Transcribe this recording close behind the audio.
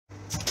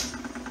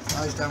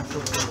eyes down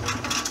front.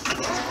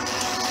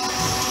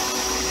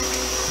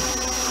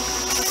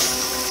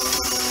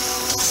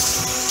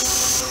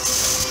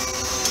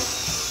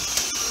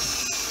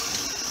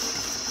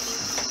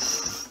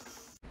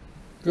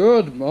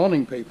 Good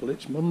morning people,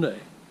 it's Monday.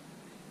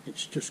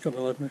 It's just got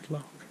 11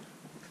 o'clock.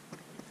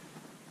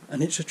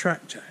 And it's a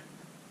tractor.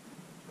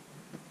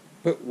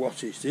 But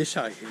what is this,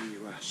 I hear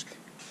you ask?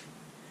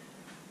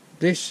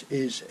 This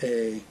is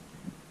a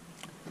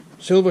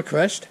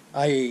Silvercrest,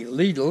 i.e.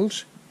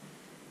 Lidl's,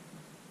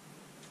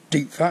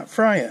 deep fat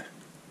fryer,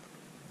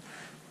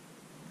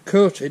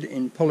 coated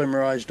in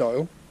polymerised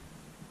oil,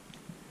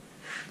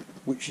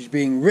 which is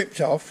being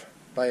ripped off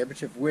by a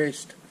bit of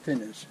waste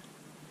thinners.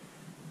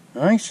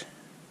 Right?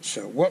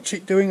 So what's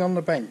it doing on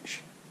the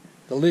bench?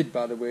 The lid,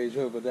 by the way, is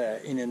over there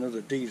in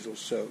another diesel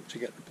soak to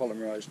get the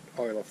polymerised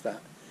oil off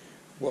that.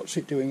 What's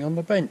it doing on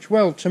the bench?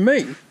 Well, to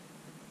me,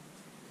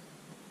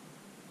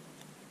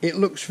 it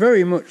looks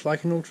very much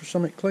like an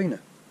ultrasonic cleaner.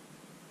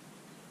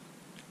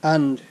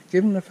 And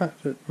given the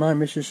fact that my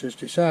missus has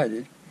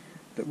decided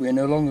that we're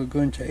no longer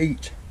going to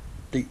eat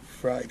deep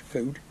fried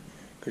food,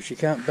 because she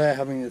can't bear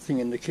having the thing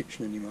in the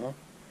kitchen anymore,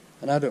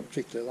 and I don't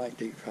particularly like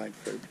deep fried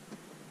food,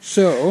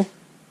 so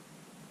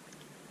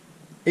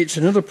it's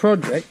another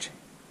project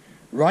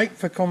ripe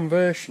for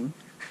conversion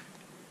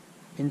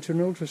into an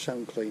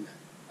ultrasound cleaner.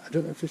 I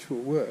don't know if this will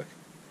work.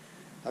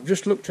 I've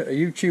just looked at a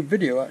YouTube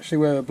video actually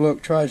where a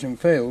bloke tries and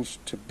fails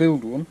to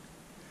build one,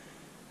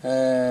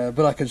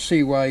 but I can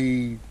see why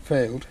he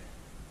failed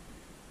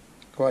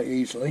quite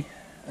easily.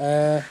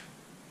 He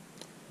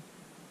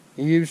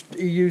used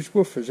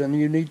woofers and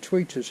you need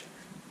tweeters.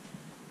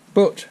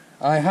 But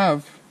I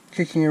have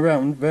kicking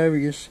around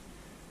various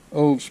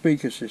old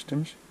speaker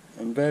systems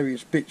and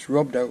various bits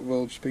robbed out of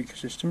old speaker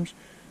systems,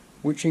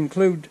 which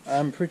include,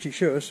 I'm pretty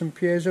sure, some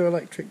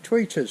piezoelectric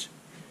tweeters,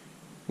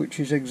 which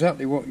is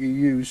exactly what you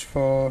use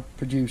for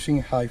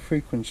producing high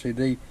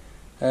frequency.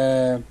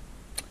 The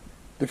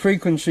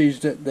frequencies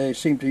that they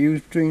seem to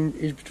use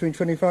is between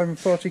 25 and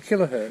 40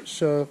 kilohertz,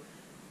 so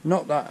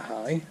not that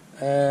high.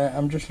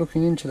 I'm just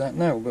looking into that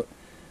now, but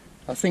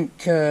I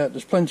think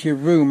there's plenty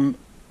of room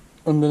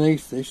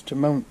underneath this to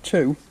mount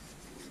two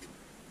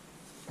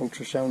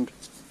ultrasound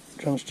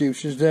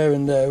transducers there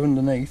and there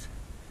underneath,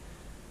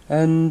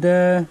 and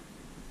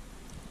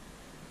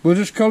we'll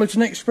just call it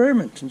an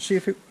experiment and see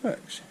if it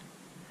works,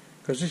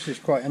 because this is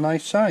quite a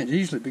nice size,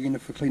 easily big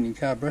enough for cleaning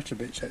carburetor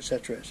bits,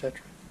 etc,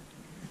 etc.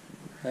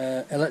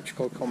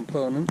 Electrical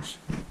components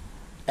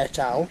et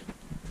al.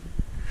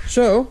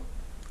 So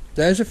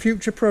there's a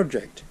future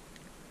project,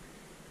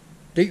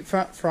 deep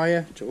fat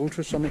fryer to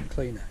ultrasonic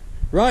cleaner.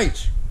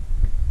 Right,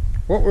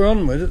 what we're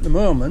on with at the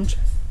moment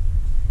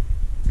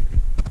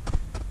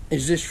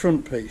is this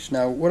front piece.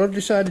 Now what I've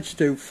decided to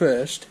do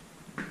first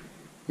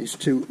is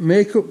to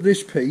make up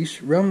this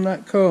piece round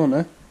that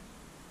corner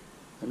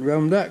and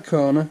round that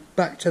corner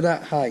back to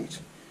that height.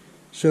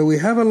 So we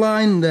have a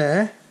line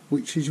there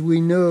which is we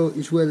know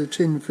is where the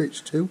tin fits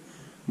to.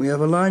 We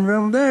have a line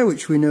round there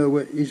which we know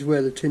is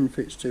where the tin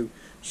fits to.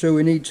 So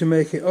we need to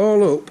make it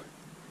all up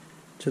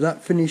to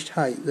that finished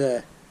height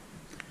there.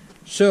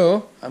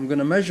 So I'm going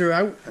to measure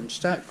out and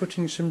start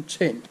cutting some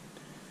tin.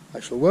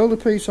 I shall weld a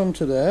piece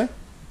onto there.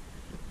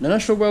 Then I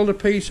shall weld a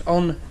piece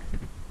on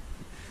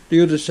the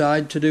other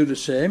side to do the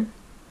same.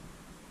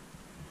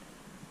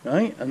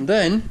 Right, and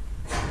then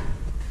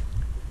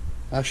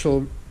I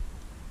shall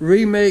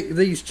remake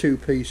these two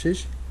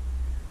pieces,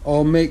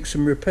 or make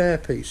some repair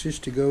pieces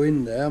to go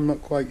in there, I'm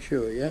not quite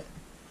sure yet.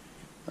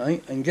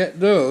 Right, and get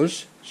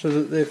those so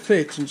that they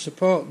fit and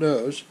support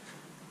those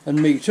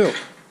and meet up.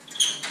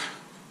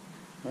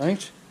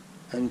 Right,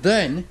 and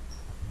then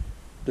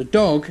the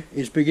dog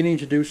is beginning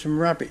to do some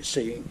rabbit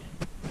seeing.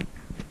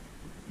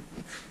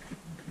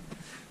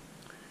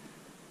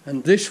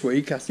 And this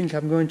week I think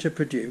I'm going to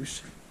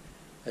produce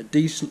a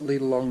decently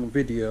long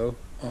video,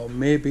 or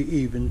maybe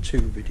even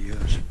 2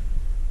 videos.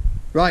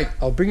 Right,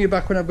 I'll bring you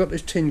back when I've got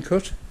this tin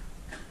cut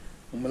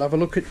and we'll have a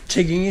look at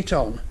tigging it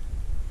on,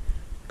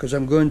 because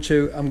I'm going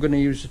to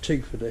use the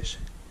TIG for this,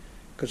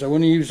 because I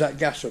want to use that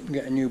gas up and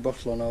get a new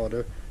bottle on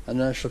order, and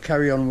then I shall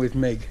carry on with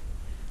MIG,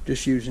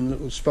 just using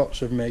little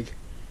spots of MIG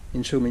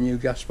until my new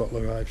gas bottle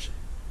arrives.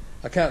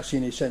 I can't see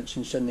any sense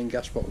in sending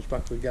gas bottles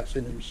back with gas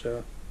in them,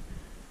 so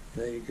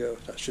there you go.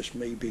 That's just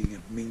me being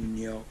a mean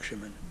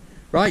Yorkshireman.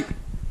 Right,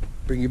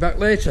 bring you back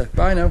later.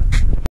 Bye now.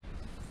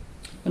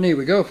 And here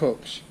we go,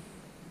 folks.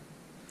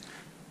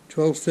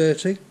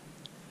 12:30,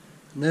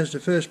 and there's the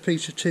first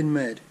piece of tin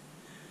made.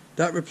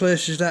 That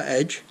replaces that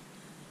edge,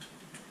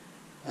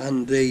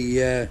 and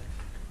the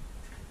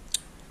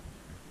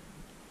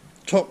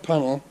top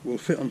panel will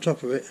fit on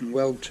top of it and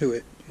weld to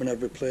it when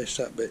I've replaced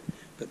that bit.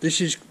 But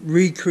this is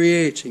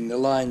recreating the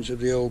lines of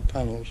the old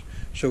panels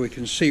so we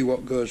can see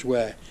what goes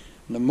where.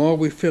 And the more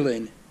we fill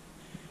in,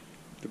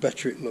 the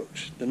better it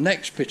looks. The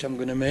next bit I'm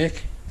going to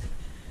make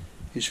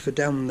is for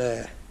down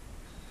there.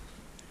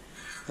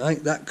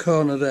 Right, that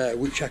corner there,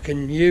 which I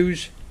can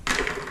use.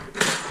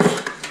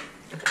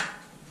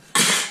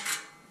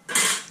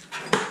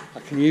 I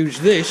can use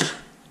this,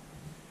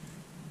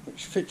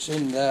 which fits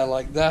in there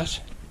like that.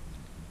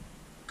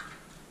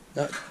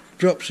 That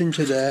drops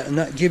into there, and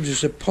that gives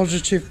us a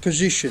positive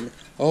position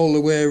all the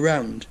way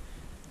around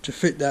to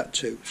fit that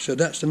to. So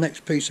that's the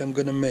next piece I'm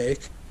going to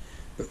make.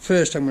 But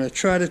first I'm going to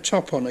try the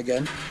top on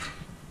again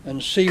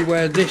and see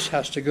where this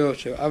has to go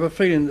to. I have a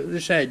feeling that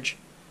this edge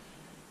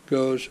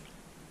goes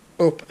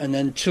up and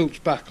then tilts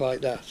back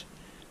like that,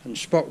 and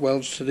spot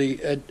welds to the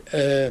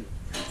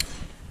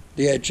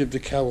edge of the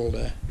cowl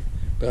there.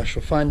 But I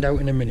shall find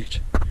out in a minute.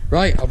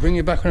 Right, I'll bring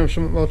you back when I have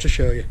something more to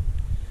show you.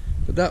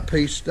 But that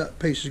piece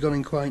has gone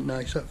in quite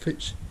nice. That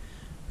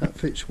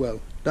fits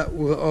well. That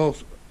will all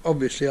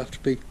obviously have to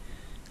be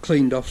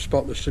cleaned off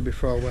spotlessly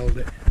before I weld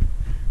it.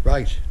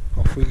 Right,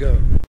 off we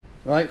go.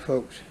 Right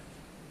folks,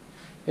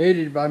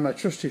 aided by my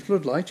trusty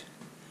floodlight,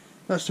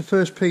 that's the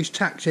first piece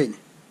tacked in.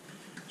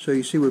 So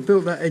you see we've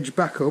built that edge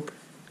back up,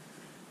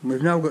 and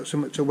we've now got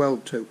something to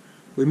weld to.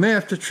 We may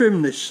have to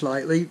trim this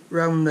slightly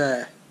round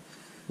there.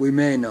 We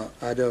may not,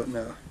 I don't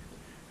know.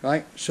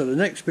 Right, so the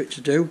next bit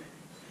to do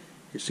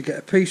is to get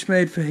a piece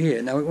made for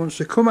here. Now it wants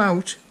to come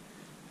out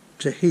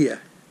to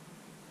here.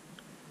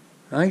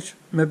 Right,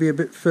 maybe a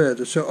bit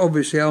further. So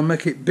obviously I'll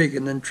make it big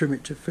and then trim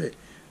it to fit.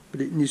 But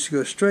it needs to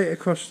go straight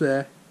across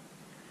there,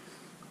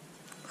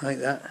 like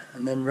that,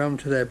 and then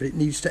round to there. But it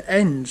needs to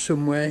end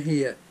somewhere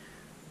here,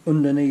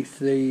 underneath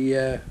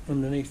the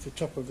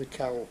top of the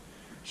cowl.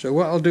 So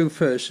what I'll do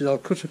first is I'll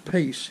cut a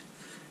piece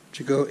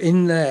to go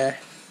in there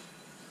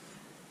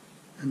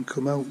and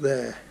come out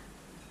there.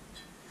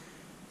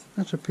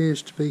 That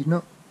appears to be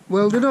not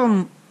welded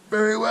on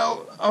very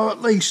well, or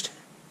at least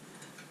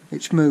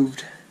it's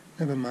moved.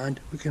 Never mind,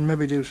 we can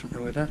maybe do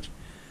something with that.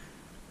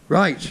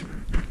 Right,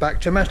 back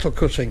to metal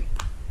cutting.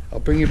 I'll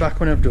bring you back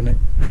when I've done it.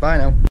 Bye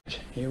now.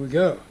 Here we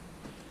go.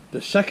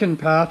 The second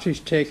part is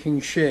taking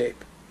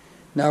shape.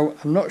 Now,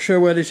 I'm not sure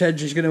where this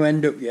edge is going to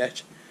end up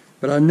yet,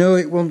 but I know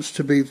it wants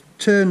to be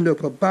turned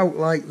up about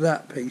like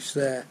that piece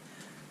there.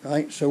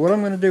 Right, so what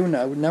I'm going to do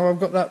now I've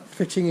got that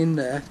fitting in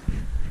there,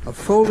 I've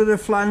folded a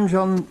flange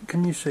on,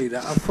 can you see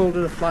that? I've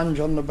folded a flange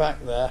on the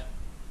back there,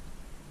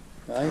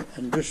 right,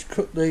 and just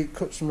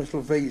cut some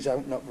little V's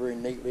out, not very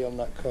neatly on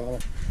that corner,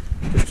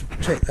 just to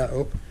take that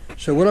up.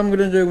 So what I'm going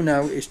to do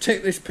now is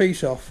take this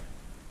piece off,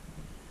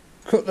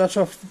 cut that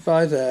off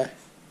by there,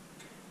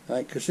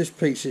 right, because this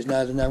piece is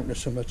neither out nor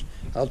somewhat.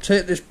 I'll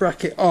take this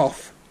bracket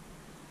off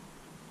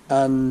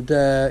and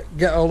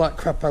get all that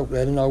crap out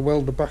there, and I'll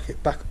weld the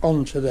bracket back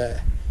onto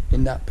there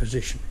in that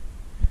position.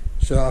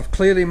 So I've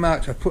clearly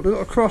marked, I've put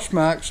little cross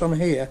marks on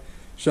here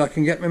so I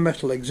can get my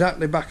metal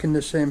exactly back in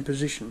the same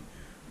position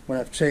when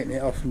I've taken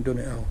it off and done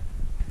it all.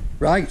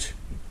 Right,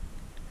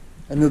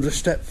 another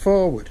step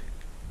forward,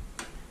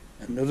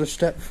 another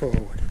step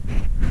forward.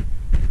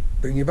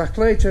 Bring you back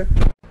later.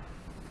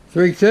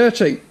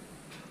 3:30,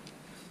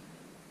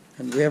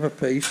 and we have a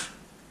piece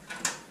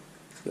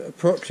that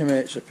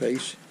approximates a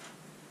piece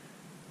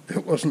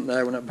that wasn't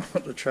there when I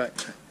bought the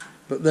tractor,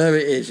 but there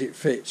it is, it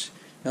fits.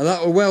 Now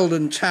that will weld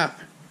and tap,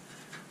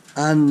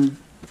 and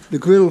the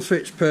grill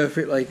fits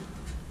perfectly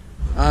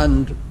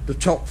and the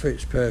top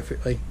fits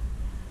perfectly.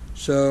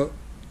 So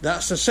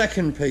that's the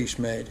second piece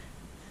made.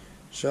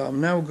 So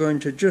I'm now going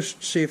to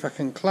just see if I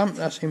can clamp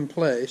that in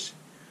place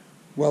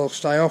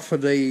whilst I offer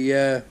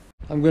the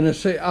I'm going to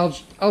see,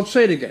 I'll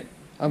say it again,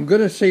 I'm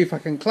going to see if I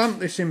can clamp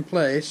this in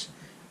place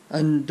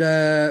and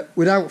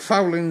without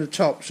fouling the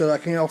top, so that I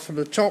can offer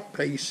the top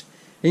piece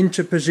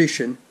into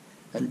position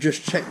and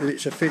just check that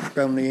it's a fit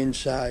on the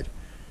inside,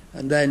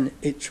 and then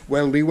it's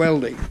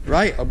weldy.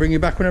 Right, I'll bring you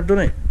back when I've done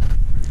it.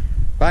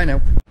 Bye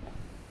now.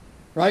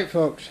 Right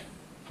folks,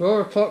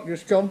 4 o'clock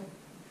just gone.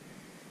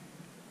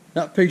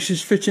 That piece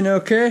is fitting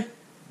okay,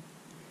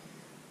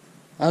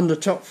 and the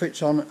top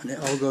fits on, and it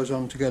all goes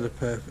on together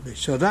perfectly.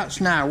 So that's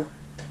now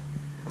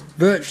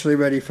virtually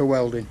ready for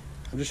welding.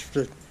 I just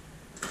have to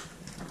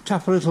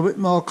tap a little bit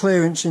more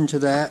clearance into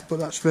there, but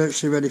that's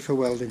virtually ready for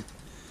welding.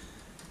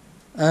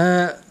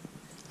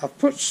 I've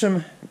put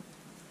some,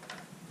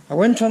 I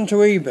went onto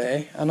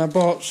eBay and I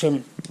bought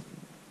some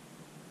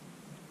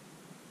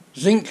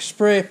zinc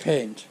spray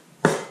paint.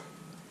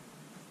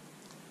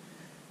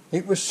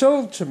 It was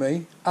sold to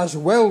me as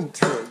weld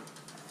through,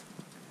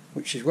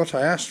 which is what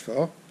I asked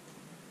for.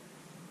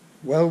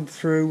 Weld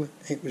through,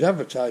 it was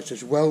advertised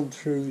as weld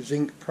through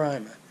zinc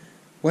primer.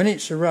 When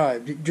it's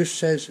arrived it just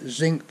says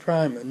zinc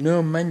primer,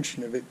 no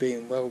mention of it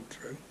being weld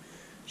through.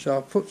 So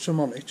I'll put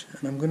some on it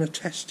and I'm going to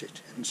test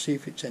it and see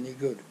if it's any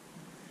good.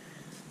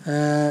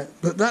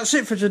 But that's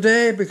it for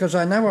today, because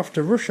I now have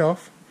to rush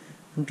off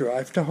and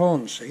drive to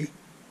Hornsea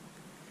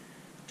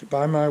to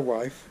buy my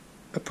wife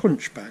a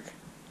punch bag.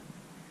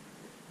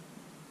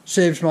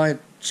 Saves my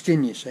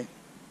skin, you see,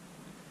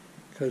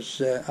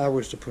 because I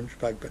was the punch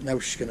bag, but now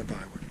she's going to buy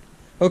one.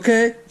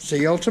 Okay,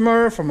 see you all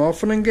tomorrow for more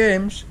fun and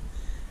games.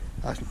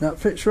 I think that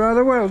fits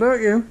rather well,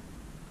 don't you?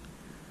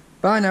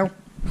 Bye now.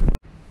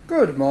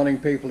 Good morning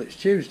people, it's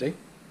Tuesday,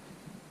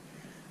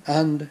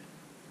 and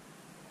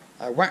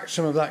I whacked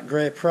some of that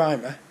grey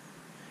primer,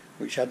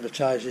 which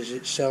advertises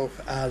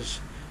itself as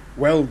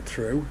weld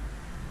through,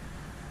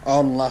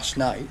 on last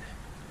night.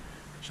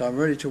 So So I'm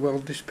ready to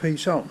weld this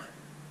piece on.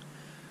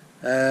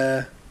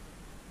 And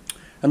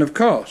of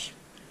course,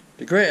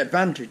 the great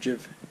advantage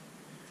of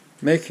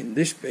making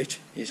this bit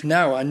is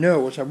now I know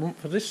what I want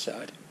for this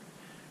side.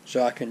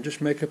 So I can just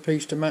make a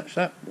piece to match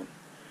that one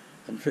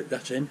and fit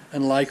that in,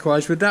 and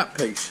likewise with that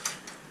piece.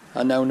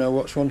 I now know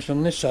what's wanted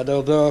on this side,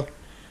 although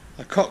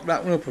I cocked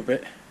that one up a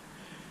bit.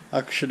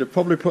 I should have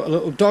probably put a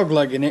little dog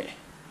leg in it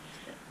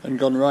and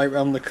gone right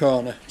round the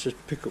corner to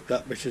pick up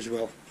that bit as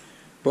well.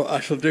 But I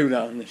shall do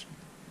that on this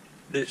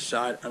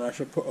side, and I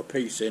shall put a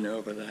piece in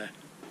over there.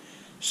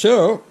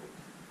 So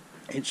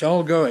it's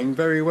all going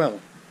very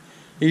well,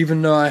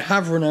 even though I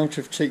have run out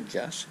of TIG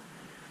gas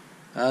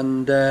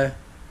and I've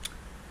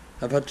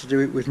had to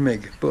do it with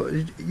MIG. But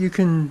you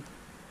can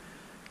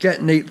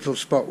get neat little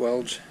spot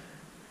welds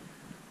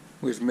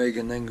with MIG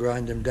and then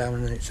grind them down,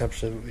 and it's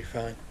absolutely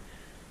fine.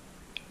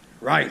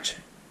 Right,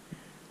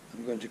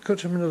 I'm going to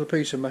cut up another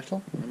piece of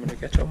metal and I'm going to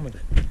get on with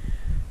it.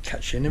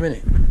 Catch you in a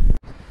minute.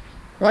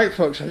 Right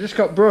folks, I just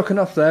got broken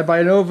off there by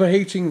an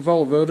overheating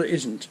Volvo that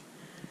isn't.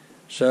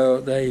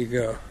 So there you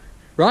go.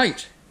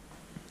 Right,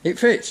 it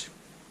fits.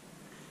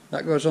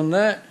 That goes on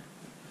there.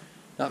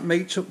 That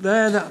meets up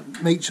there,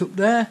 that meets up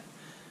there.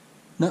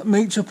 That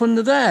meets up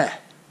under there.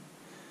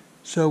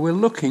 So we're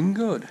looking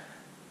good.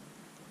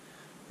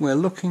 We're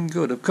looking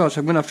good. Of course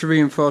I'm going to have to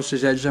reinforce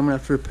this edge, I'm going to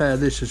have to repair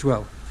this as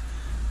well.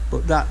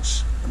 But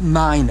that's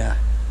minor,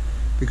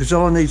 because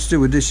all I need to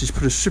do with this is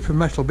put a strip of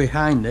metal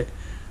behind it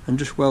and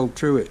just weld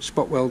through it,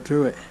 spot weld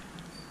through it,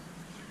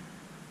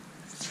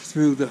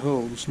 through the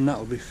holes, and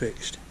that'll be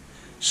fixed.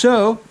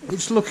 So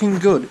it's looking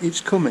good, it's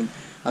coming.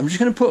 I'm just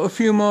going to put a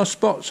few more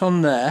spots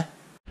on there.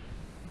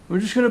 We're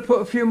just going to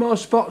put a few more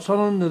spots on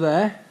under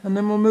there, and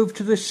then we'll move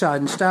to this side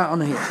and start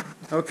on here.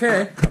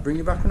 Okay, I'll bring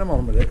you back when I'm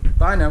on with it.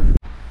 Bye now.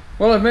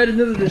 Well, I've made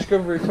another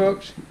discovery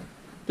folks.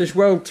 This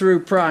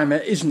weld-through primer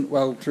isn't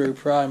weld-through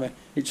primer,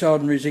 it's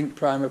ordinary zinc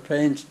primer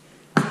paint,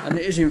 and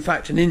it is in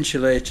fact an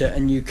insulator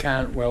and you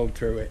can't weld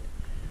through it.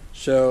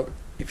 So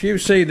if you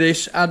see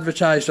this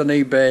advertised on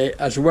eBay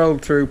as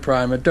weld-through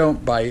primer,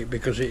 don't buy it,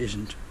 because it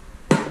isn't.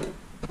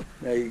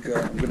 There you go,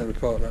 I'm going to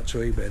report that to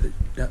eBay,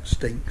 that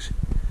stinks.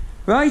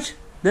 Right,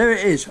 there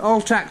it is,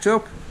 all tacked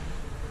up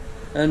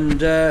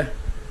and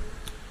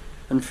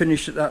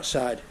finished at that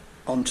side.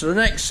 On to the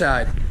next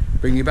side,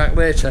 bring you back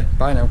later,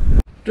 bye now.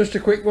 Just a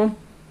quick one.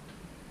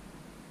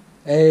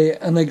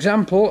 An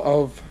example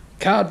of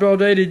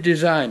cardboard aided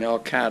design, or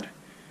CAD.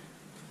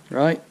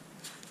 Right,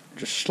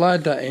 just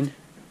slide that in,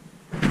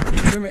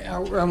 trim it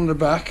out round the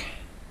back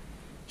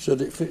so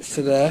that it fits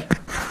to there,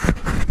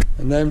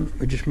 and then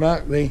we just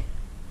mark the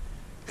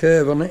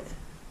curve on it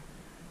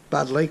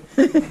badly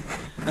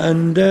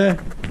and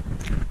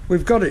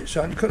we've got it.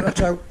 So I can cut that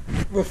out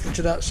roughly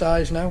to that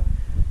size now,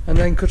 and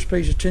then cut a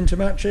piece of tin to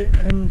match it,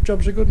 and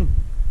job's a good one.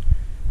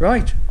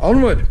 Right,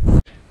 onward.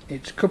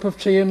 It's cup of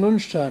tea and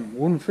lunchtime,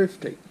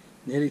 1:50,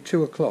 nearly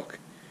 2 o'clock.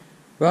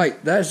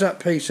 Right, there's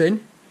that piece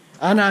in,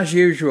 and as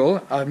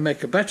usual I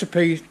make a better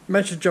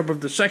job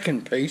of the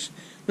second piece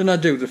than I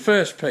do the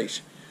first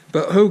piece.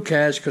 But who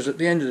cares, because at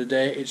the end of the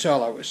day it's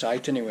all out of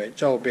sight anyway,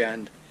 it's all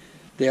behind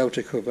the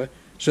outer cover.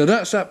 So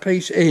that's that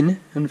piece in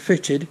and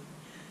fitted,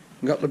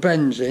 and got the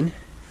bends in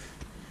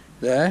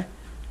there.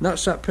 And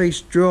that's that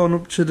piece drawn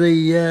up to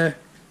the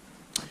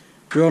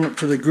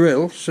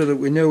grill, so that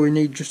we know we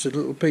need just a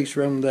little piece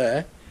around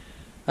there.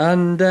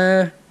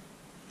 And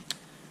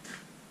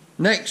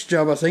next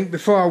job, I think,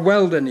 before I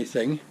weld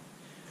anything,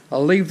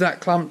 I'll leave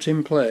that clamped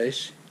in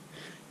place.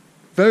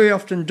 Very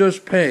often does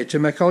pay to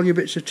make all your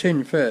bits of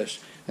tin first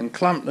and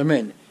clamp them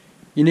in.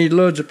 You need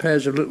loads of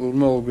pairs of little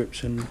mole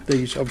grips, and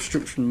these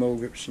obstruction mole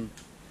grips, and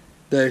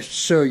they're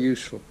so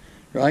useful.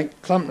 Right,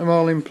 clamp them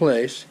all in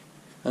place,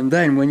 and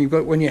then when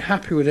you're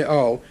happy with it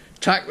all,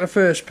 tack the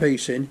first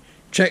piece in,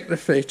 check the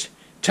fit,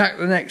 tack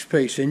the next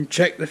piece in,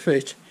 check the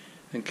fit,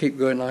 and keep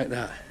going like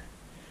that.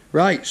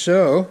 Right,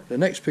 so the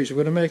next piece we're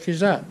going to make is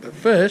that, but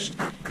first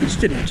it's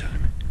dinner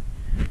time.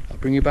 I'll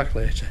bring you back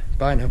later.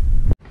 Bye now.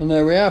 And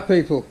there we are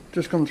people,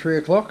 just gone 3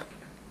 o'clock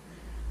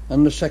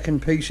and the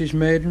second piece is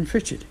made and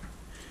fitted.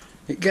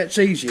 It gets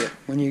easier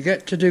when you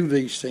get to do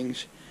these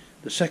things.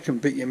 The second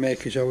bit you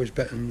make is always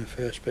better than the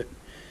first bit.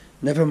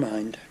 Never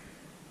mind.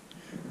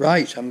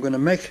 Right, I'm going to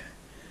make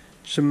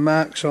some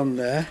marks on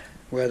there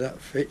where that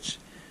fits,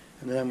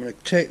 and then I'm going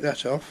to take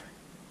that off,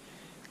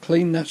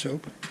 clean that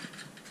up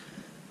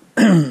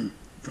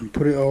and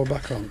put it all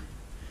back on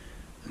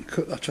and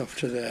cut that off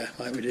to there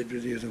like we did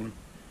with the other one.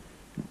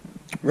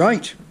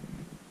 Right,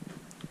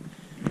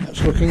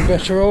 that's looking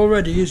better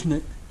already, isn't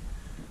it?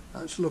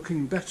 That's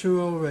looking better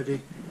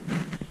already.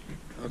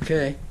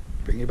 Okay,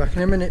 bring you back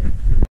in a minute.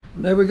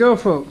 There we go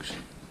folks,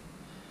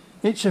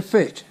 it's a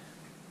fit.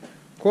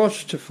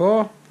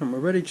 3:45 and we're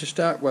ready to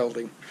start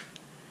welding.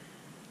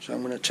 So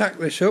I'm going to tack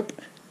this up,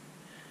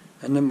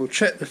 and then we'll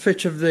check the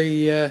fit of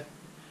the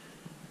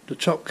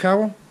top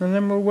cowl, and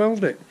then we'll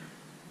weld it.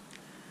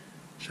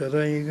 So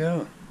there you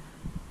go.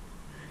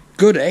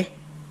 Good, eh?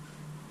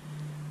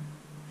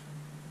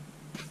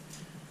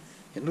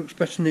 It looks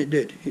better than it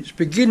did. It's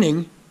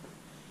beginning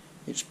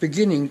It's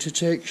beginning to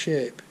take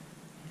shape,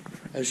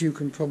 as you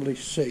can probably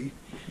see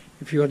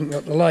if you hadn't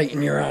got the light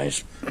in your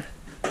eyes.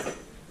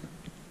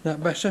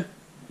 That better?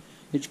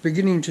 It's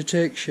beginning to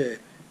take shape.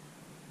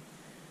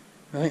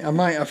 Right, I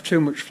might have too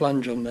much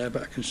flange on there,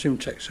 but I can soon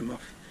take some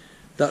off.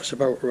 That's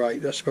about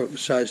right, that's about the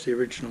size of the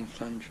original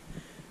flange,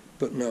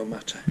 but no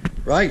matter.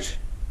 Right,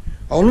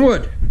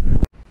 onward!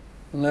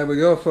 And there we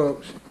go,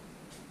 folks.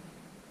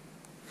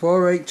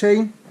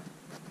 418,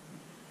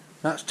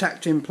 that's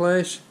tacked in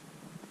place.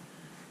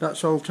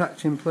 That's all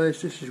tacked in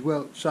place. This is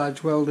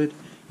sides welded.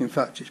 In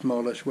fact, it's more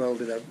or less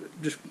welded. I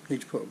just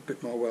need to put a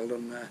bit more weld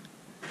on there.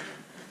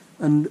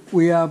 And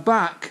we are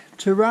back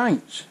to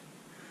rights.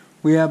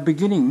 We are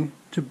beginning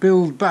to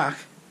build back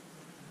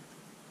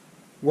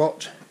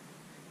what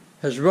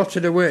has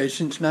rotted away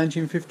since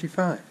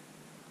 1955.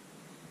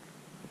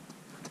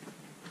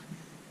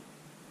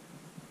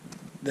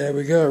 There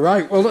we go.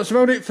 Right, well, that's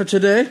about it for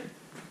today.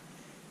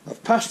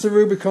 I've passed the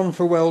Rubicon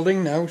for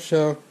welding now,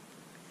 so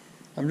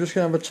I'm just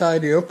going to have a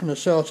tidy up and a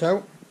sort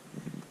out,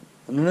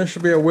 and then I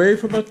shall be away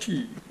for my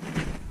tea.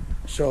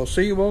 So I'll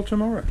see you all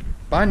tomorrow.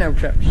 Bye now,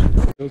 chaps.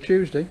 Till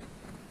Tuesday.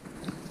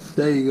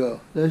 There you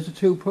go. There's the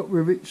two putt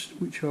rivets,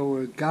 which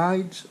are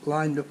guides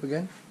lined up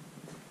again.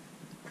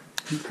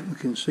 We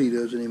can see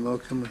those anymore,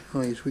 can we?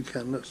 Oh yes, we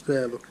can. That's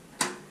there, look.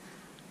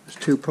 There's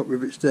two putt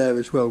rivets there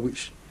as well,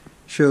 which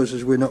shows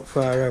us we're not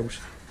far out.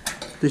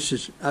 This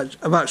is,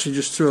 I've actually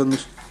just thrown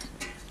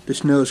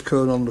this nose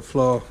cone on the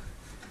floor.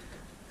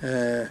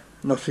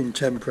 Not in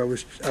temper.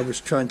 I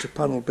was trying to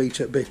panel beat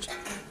it a bit,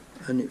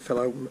 and it fell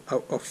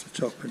out off the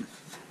top and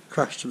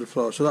crashed to the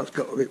floor. So that's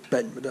got a bit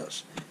bent, but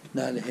that's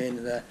neither here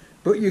nor there.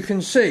 But you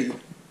can see,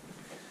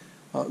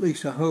 or at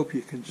least I hope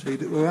you can see,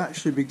 that we're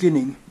actually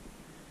beginning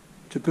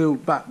to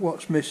build back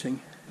what's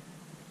missing.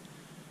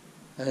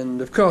 And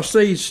of course,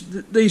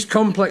 these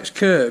complex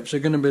curves are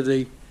going to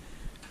be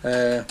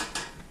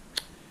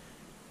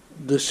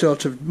the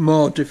sort of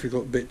more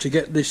difficult bit, to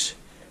get this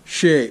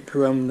shape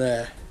around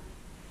there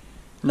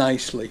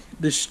nicely.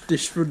 This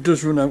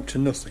does run out to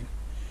nothing,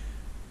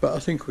 but I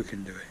think we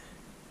can do it.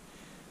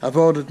 I've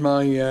ordered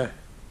my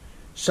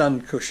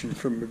sand cushion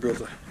from my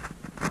brother,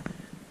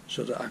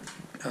 so that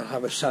I'll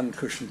have a sand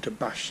cushion to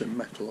bash some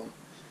metal on.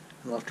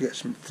 I'll have to get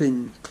some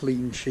thin,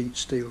 clean sheet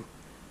steel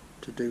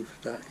to do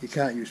for that. You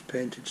can't use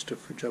painted stuff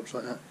for jobs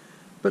like that,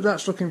 but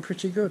that's looking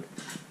pretty good.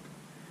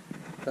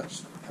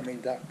 I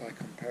mean, that by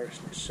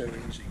comparison is so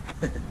easy.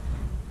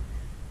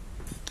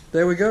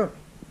 There we go.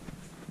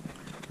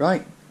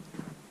 Right,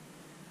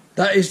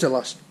 that is the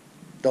last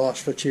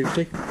for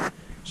Tuesday.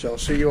 So I'll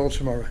see you all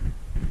tomorrow.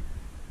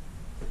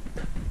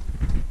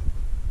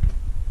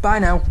 Bye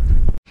now.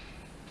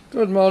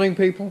 Good morning,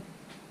 people.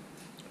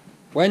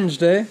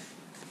 Wednesday,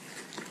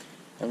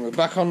 and we're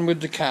back on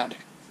with the CAD,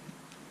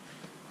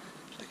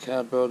 the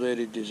cardboard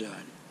aided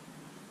design.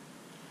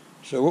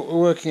 So what we're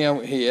working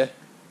out here,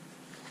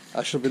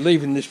 I shall be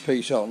leaving this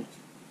piece on,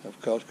 of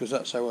course, because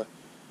that's our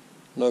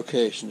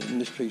location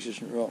and this piece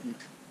isn't rotten.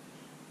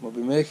 We'll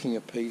be making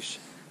a piece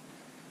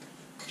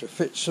to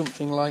fit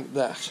something like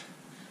that,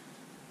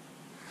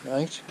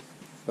 right?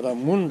 But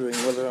I'm wondering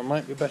whether I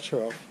might be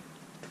better off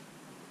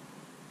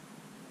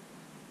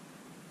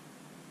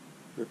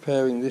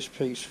repairing this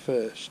piece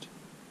first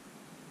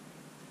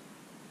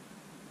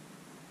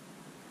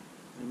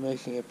and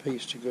making a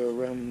piece to go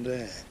around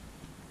there.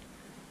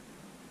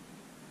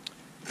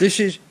 This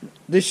is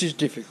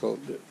difficult.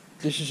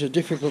 This is a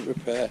difficult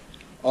repair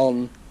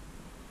on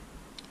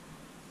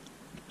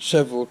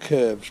several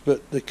curves,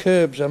 but the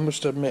curves, I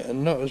must admit, are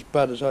not as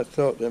bad as I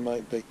thought they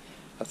might be.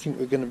 I think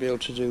we're going to be able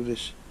to do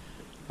this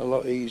a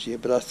lot easier,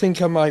 but I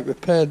think I might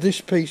repair this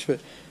piece.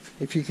 But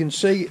if you can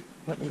see,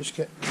 let me just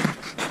get,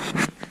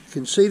 you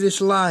can see this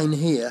line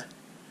here.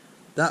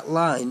 That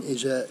line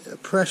is a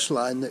press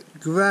line that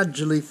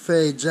gradually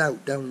fades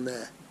out down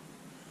there.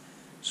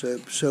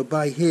 So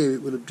by here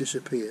it would have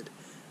disappeared,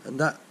 and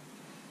that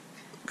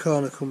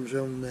corner comes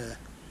around there.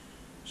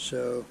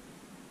 So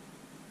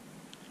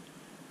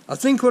I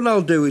think what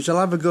I'll do is I'll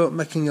have a go at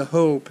making a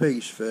whole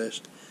piece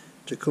first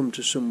to come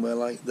to somewhere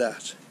like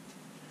that,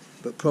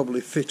 but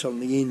probably fit on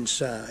the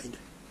inside,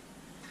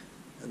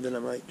 and then I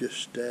might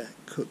just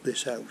cut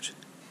this out,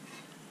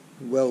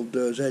 weld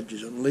those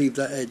edges on, leave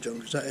that edge on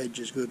because that edge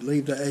is good,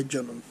 leave that edge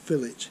on and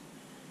fill it,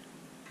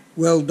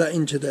 weld that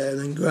into there and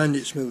then grind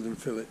it smooth and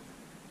fill it.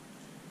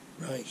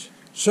 Right,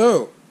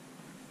 so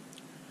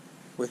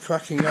we're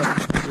cracking on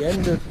at the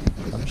end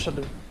of,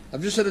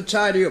 I've just had to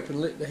tidy up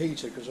and lit the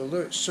heater because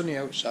although it's sunny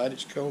outside,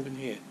 it's cold in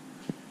here.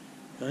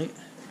 Right,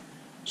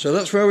 so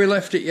that's where we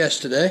left it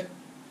yesterday,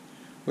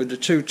 with the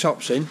two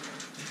tops in,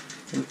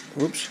 and,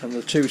 whoops, and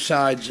the two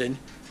sides in,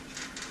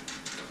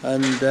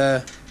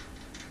 and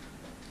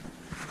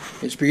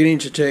it's beginning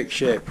to take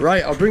shape.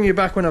 Right, I'll bring you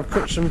back when I've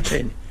cut some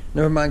tin.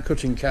 Never mind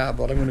cutting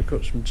cardboard, I'm going to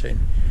cut some tin.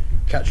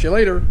 Catch you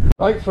later.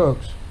 Right,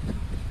 folks,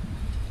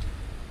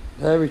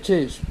 there it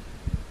is.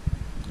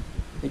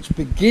 It's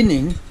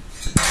beginning,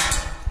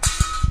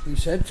 he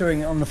said, throwing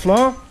it on the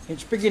floor,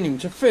 it's beginning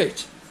to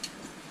fit.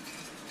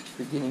 It's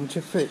beginning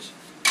to fit.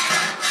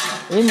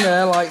 in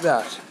there like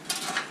that.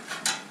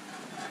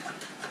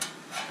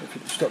 If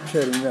it stop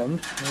turning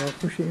round, I'll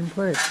push it in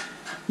place.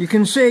 You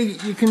can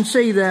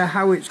see there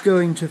how it's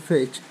going to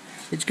fit.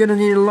 It's going to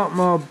need a lot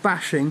more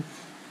bashing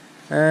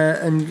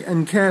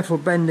and careful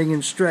bending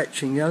and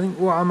stretching. I think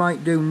what I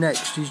might do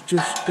next is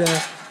just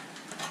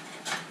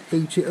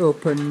heat it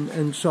up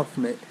and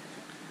soften it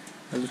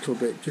a little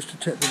bit, just to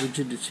take the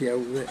rigidity out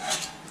of it.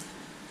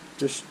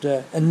 Just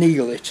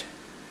anneal it.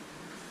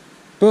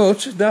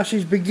 But that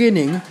is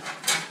beginning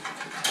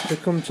to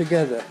come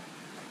together.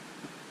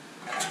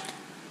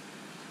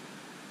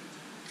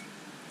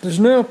 There's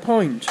no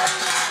point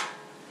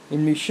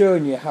in me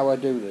showing you how I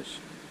do this,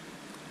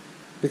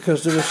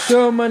 because there are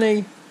so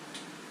many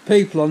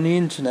people on the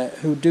internet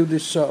who do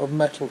this sort of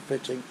metal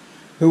fitting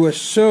who are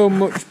so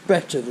much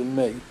better than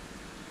me,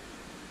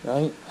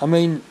 right? I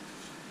mean,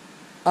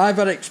 I've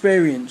had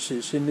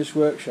experiences in this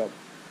workshop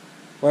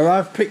where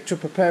I've picked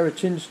up a pair of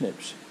tin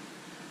snips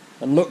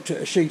and looked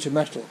at a sheet of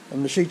metal,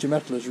 and the sheet of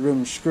metal has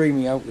run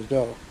screaming out the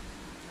door,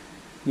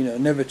 you know,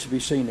 never to be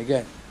seen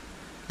again.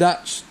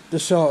 That's the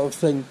sort of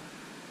thing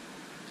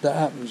that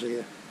happens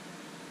here.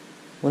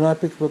 When I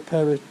pick up a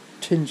pair of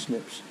tin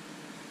snips,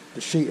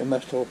 the sheet of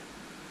metal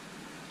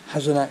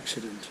has an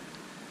accident.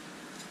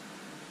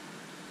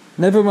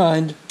 Never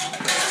mind,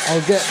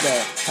 I'll get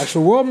there. I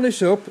shall warm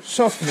this up,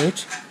 soften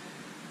it,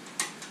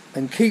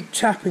 and keep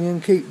tapping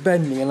and keep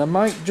bending, and I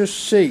might just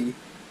see,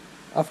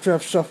 after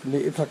I've softened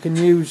it, if I can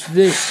use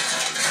this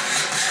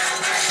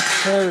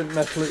parent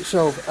metal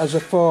itself as a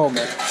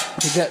former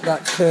to get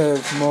that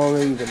curve more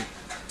even.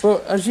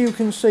 But as you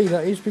can see,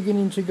 that is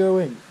beginning to go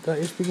in, that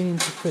is beginning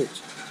to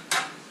fit.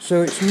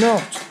 So it's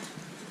not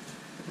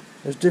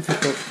as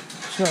difficult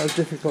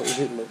as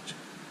it looked.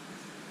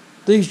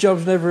 These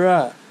jobs never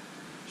are.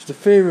 It's the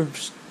fear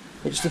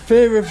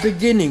of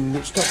beginning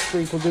that stops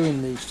people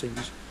doing these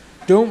things.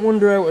 Don't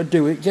wonder how to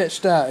do it, get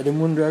started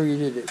and wonder how you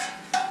did it.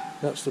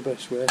 That's the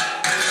best way.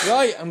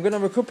 Right, I'm going to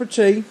have a cup of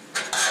tea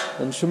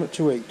and something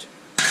to eat.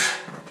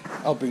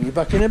 I'll bring you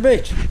back in a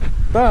bit.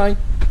 Bye.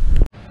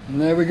 And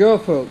there we go,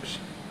 folks.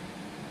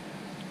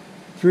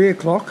 3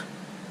 o'clock.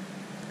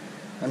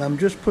 And I'm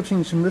just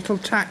putting some little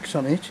tacks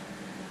on it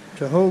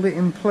to hold it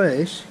in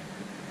place.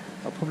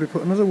 I'll probably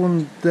put another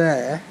one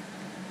there,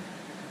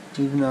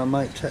 even though I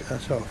might take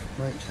that off.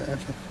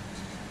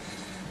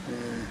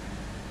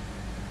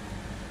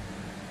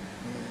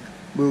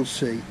 We'll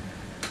see.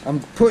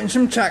 I'm putting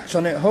some tacks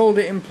on it, hold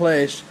it in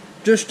place,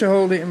 just to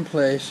hold it in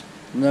place,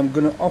 and then I'm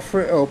going to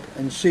offer it up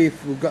and see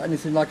if we've got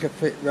anything like a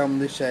fit round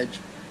this edge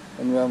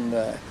and round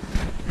there,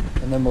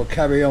 and then we'll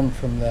carry on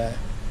from there.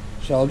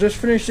 So I'll just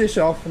finish this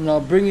off and I'll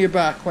bring you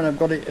back when I've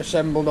got it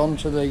assembled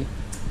onto the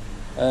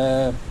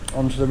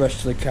rest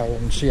of the cowl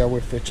and see how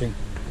we're fitting.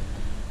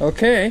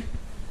 Okay,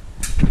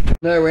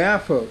 there we are,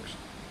 folks.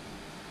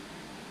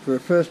 For a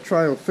first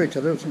trial fit,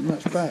 I don't think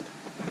that's bad.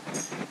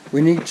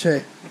 We need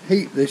to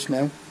heat this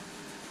now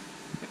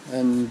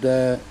and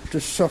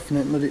just soften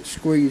it and let it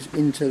squeeze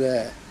into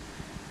there,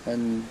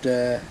 and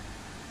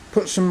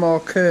put some more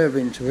curve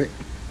into it,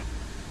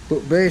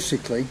 but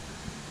basically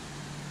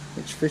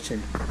it's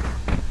fitting.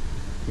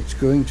 It's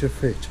going to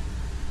fit.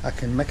 I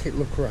can make it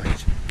look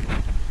right.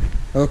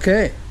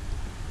 Okay,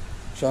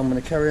 so I'm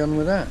going to carry on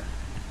with that.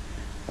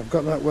 I've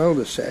got that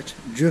welder set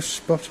just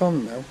spot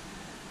on now.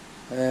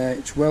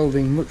 It's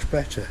welding much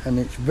better, and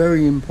it's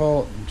very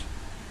important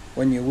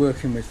when you're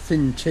working with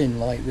thin tin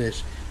like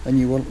this and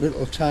you want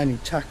little tiny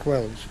tack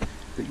welds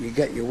that you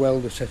get your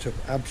welder set up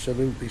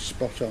absolutely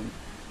spot on,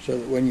 so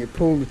that when you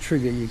pull the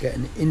trigger you get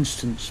an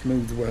instant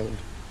smooth weld.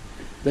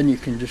 Then you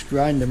can just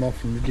grind them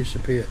off and they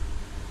disappear.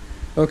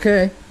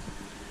 Okay,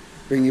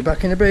 bring you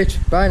back in a bit.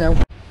 Bye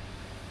now.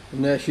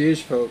 And there she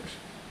is, folks.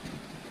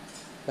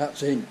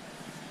 That's in.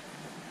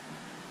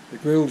 The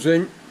grill's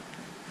in.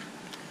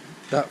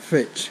 That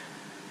fits.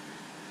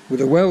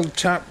 With a weld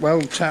tap,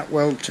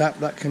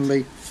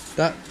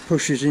 that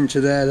pushes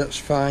into there, that's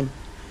fine.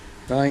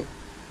 Right.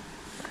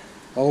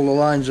 All the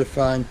lines are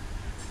fine.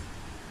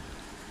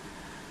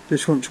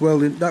 This one's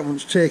welding, that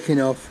one's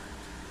taking off.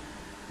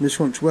 This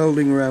one's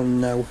welding around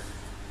now.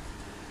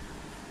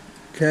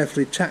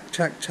 Carefully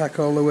tack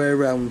all the way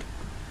around,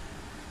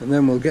 and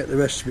then we'll get the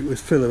rest of it with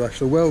filler. I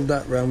shall weld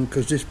that round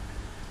because this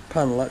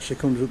panel actually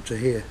comes up to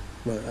here.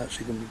 Well, it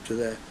actually comes up to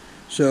there.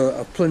 So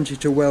I've plenty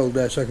to weld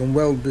there, so I can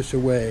weld this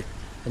away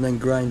and then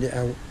grind it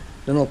out.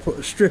 Then I'll put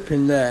a strip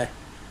in there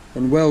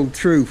and weld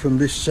through from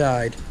this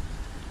side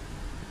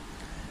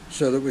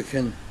so that we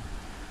can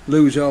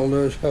lose all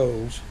those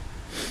holes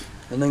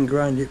and then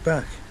grind it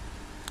back.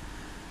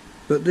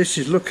 But this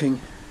is looking,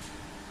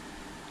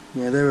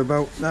 yeah, they're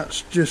about,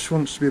 that's just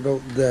wants to be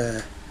about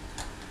there,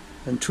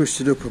 and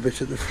twisted up a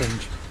bit at the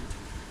front,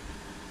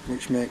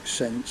 which makes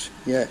sense.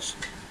 Yes,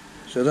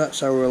 so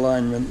that's our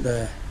alignment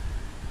there.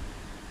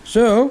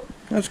 So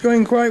that's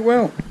going quite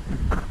well.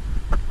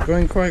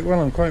 Going quite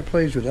well. I'm quite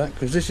pleased with that,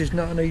 because this is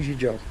not an easy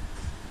job.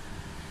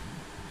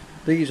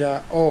 These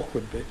are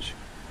awkward bits.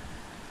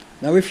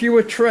 Now if you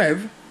were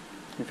Trev,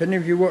 if any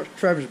of you watch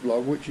Trev's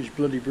blog, which is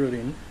bloody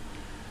brilliant,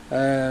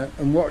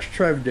 and watch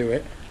Trev do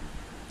it,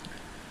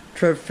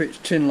 Trev fits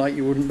tin like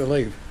you wouldn't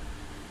believe,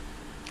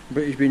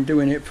 but he's been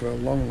doing it for a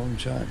long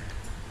time.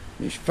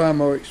 He's far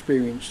more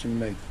experienced than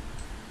me.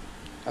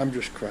 I'm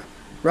just crap.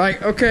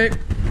 Right, okay,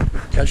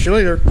 catch you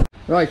later.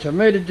 Right, I've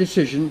made a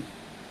decision.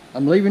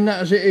 I'm leaving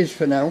that as it is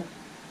for now.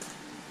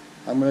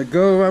 I'm going to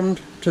go around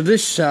to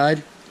this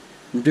side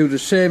and do the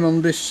same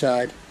on this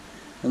side,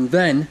 and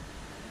then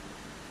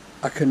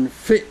I can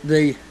fit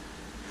the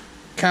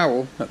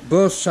cowl at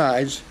both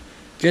sides,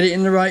 get it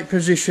in the right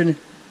position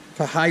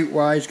for height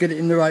wise, get it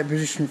in the right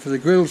position for the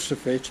grills to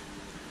fit,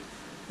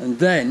 and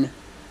then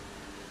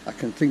I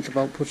can think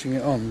about putting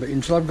it on. But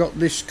until I've got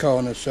this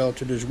corner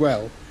sorted as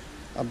well,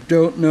 I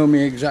don't know my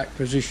exact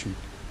position.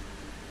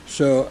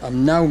 So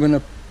I'm now going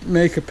to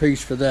make a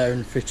piece for there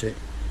and fit it,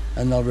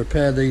 and I'll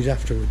repair these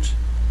afterwards.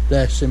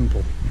 They're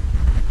simple.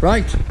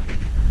 Right,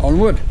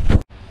 onward.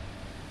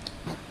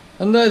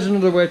 And there's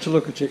another way to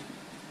look at it.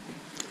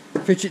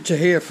 Fit it to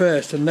here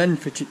first and then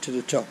fit it to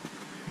the top.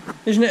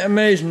 Isn't it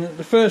amazing that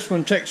the first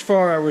one takes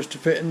 4 hours to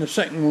fit and the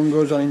second one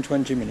goes on in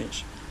 20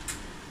 minutes?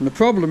 And the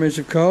problem is,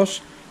 of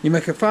course, you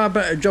make a far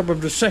better job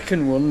of the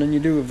second one than you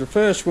do of the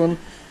first one,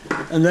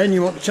 and then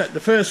you want to take the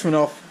first one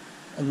off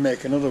and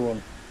make another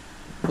one.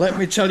 Let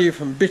me tell you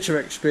from bitter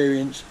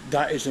experience,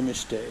 that is a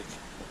mistake.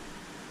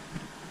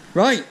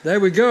 Right, there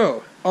we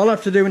go. All I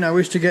have to do now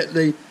is to get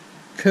the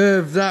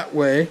curve that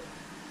way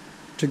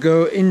to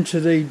go into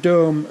the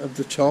dome of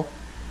the top,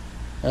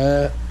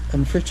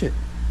 and fit it.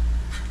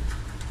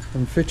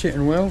 And fit it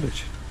and weld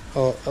it.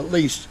 Or at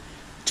least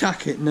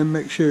tack it and then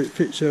make sure it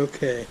fits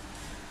okay.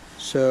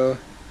 So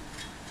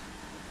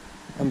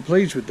I'm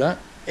pleased with that.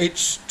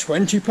 It's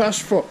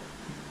 4:20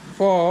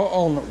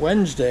 on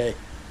Wednesday,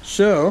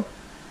 so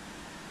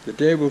the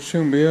day will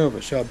soon be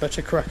over, so I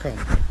better crack on.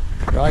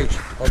 Right,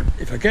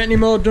 if I get any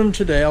more done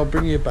today, I'll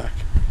bring you back.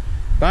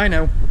 Bye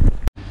now.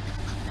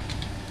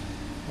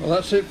 Well,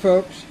 that's it,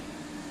 folks.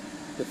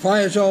 The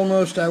fire's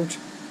almost out.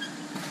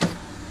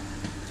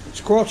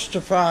 It's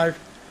 5:15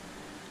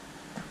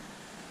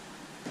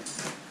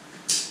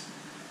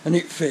 and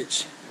it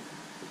fits.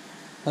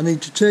 I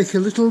need to take a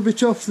little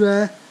bit off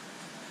there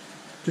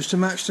just to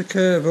match the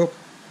curve up,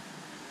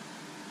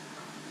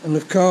 and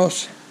of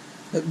course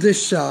at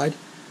this side,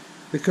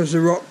 because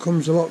the rock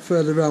comes a lot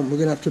further around, we're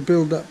going to have to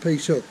build that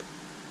piece up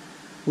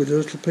with a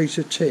little piece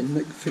of tin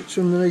that fits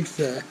underneath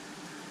there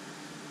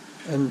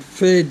and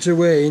fades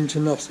away into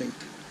nothing,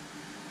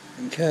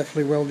 and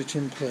carefully weld it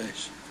in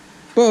place.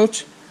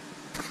 But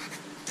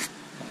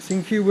I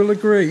think you will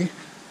agree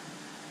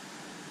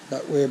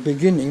that we're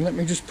beginning. Let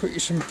me just put you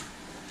some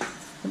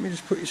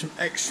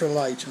extra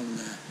light on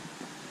there.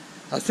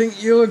 I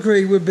think you'll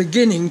agree we're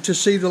beginning to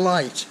see the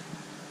light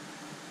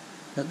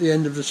at the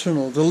end of the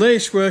tunnel. The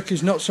lace work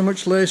is not so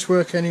much lace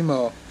work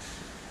anymore.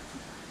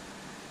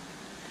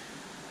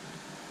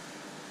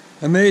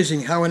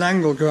 Amazing how an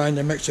angle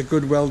grinder makes a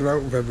good welder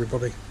out of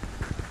everybody.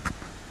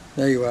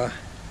 There you are.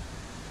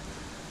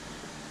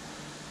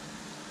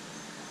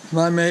 If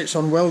my mates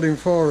on welding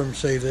forum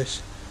see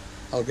this,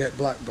 I'll get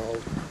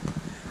blackballed.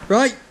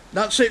 Right,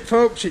 that's it,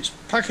 folks. It's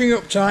packing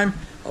up time.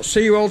 I'll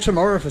see you all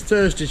tomorrow for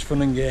Thursday's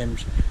fun and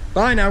games.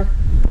 Bye now.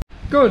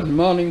 Good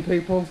morning,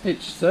 people.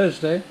 It's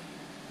Thursday,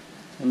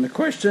 and the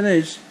question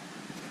is,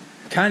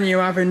 can you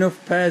have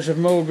enough pairs of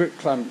mole grip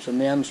clamps? And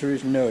the answer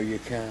is no, you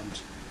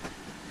can't.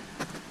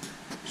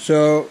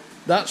 So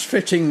that's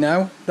fitting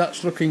now.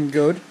 That's looking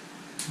good.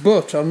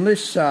 But on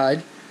this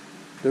side,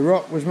 the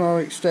rock was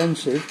more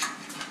extensive,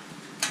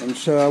 and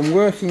so I'm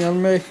working on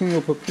making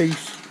up a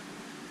piece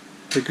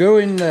to go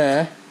in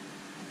there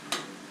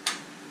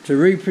to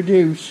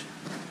reproduce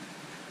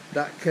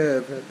that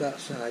curve at that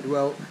side.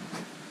 Well,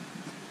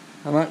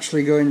 I'm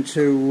actually going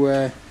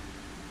to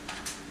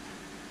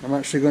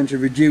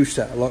reduce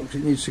that a lot, because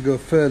it needs to go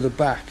further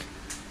back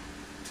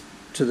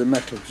to the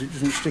metal, because it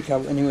doesn't stick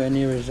out anywhere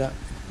near as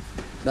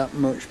that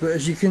much. But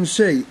as you can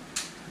see,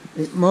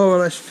 it more or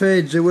less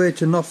fades away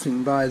to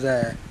nothing by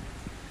there.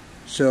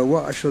 So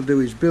what I shall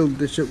do is build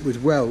this up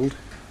with weld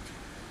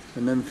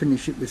and then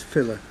finish it with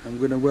filler. I'm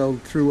going to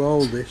weld through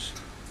all this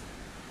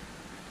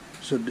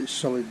so that it's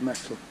solid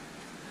metal.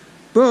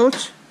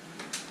 But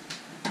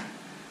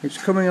it's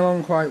coming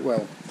along quite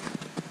well.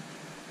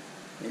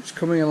 It's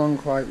coming along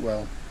quite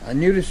well. I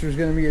knew this was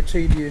going to be a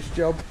tedious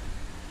job,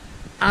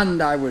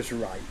 and I was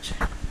right.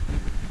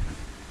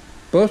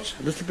 But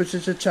a little bit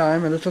at a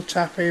time, a little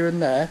tap here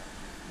and there,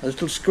 a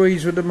little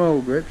squeeze with the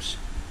mole grips,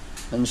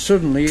 and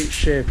suddenly it's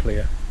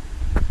shapelier.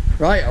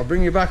 Right, I'll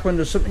bring you back when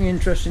there's something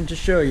interesting to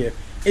show you,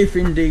 if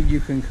indeed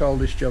you can call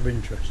this job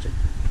interesting.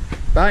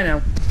 Bye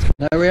now.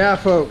 There we are,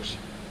 folks.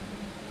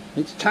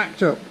 It's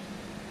tacked up.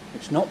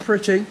 It's not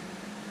pretty.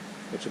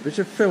 It's a bit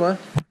of filler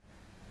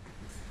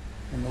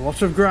and a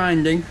lot of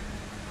grinding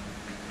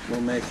will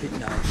make it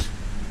nice.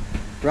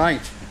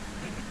 Right.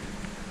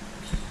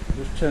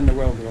 Just turn the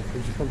welder off,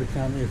 because you probably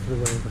can't hear for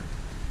the welder.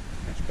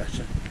 That's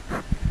better.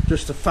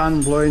 Just a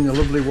fan blowing the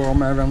lovely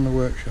warm air around the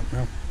workshop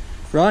now.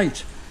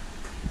 Right.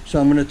 So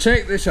I'm going to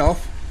take this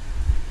off,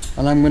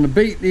 and I'm going to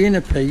beat the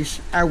inner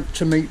piece out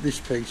to meet this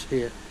piece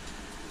here.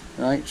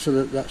 Right, so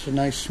that that's a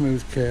nice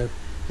smooth curve.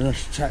 then I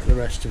should tack the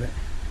rest of it.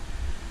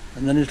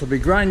 And then it'll be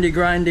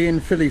grindy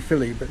and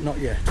filly, but not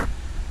yet.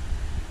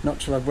 Not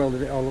till I've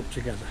welded it all up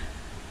together.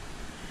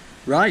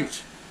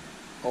 Right,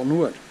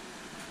 onward.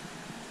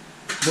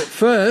 But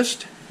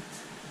first,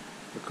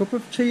 a cup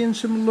of tea and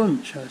some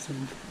lunch, I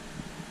think.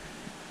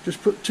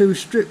 Just put 2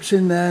 strips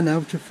in there now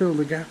to fill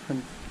the gap,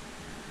 and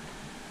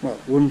well,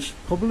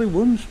 probably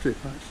one strip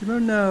actually. No,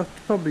 no,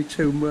 probably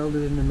 2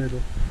 welded in the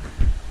middle.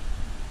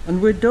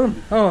 And we're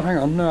done. Oh, hang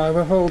on, no, I have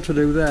a hole to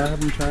do there,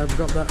 haven't I? I've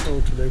got that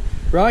hole to do.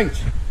 Right,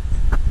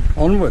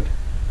 onward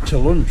to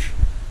lunch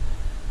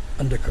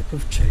and a cup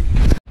of tea.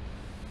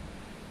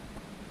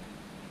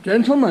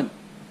 Gentlemen,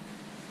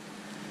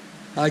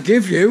 I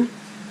give you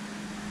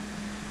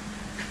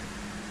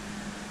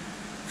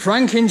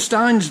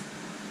Frankenstein's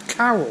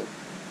cowl.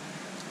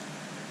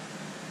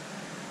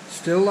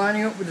 Still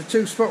lining up with the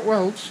 2-spot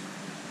welds,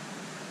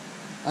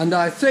 and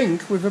I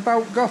think we've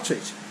about got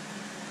it.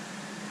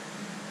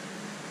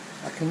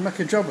 I can make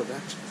a job of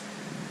that.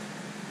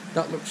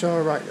 That looks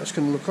alright. That's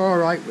going to look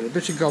alright with a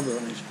bit of gobber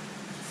on it.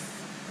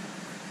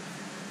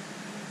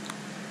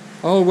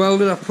 All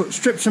welded. I've put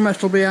strips of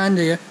metal behind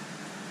here,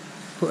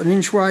 put an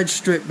inch wide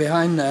strip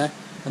behind there,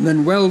 and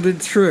then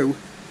welded through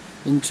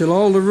until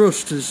all the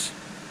rust has,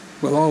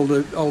 well, all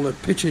the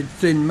pitted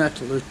thin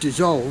metal has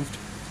dissolved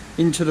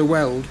into the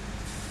weld,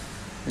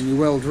 and you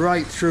weld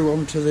right through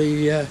onto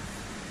the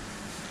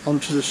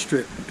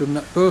strip. I've done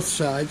that both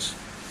sides.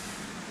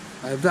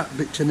 I have that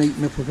bit to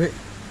neaten up a bit,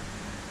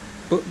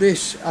 but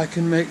this I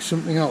can make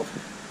something of,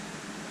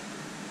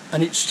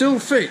 and it still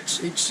fits.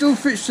 It still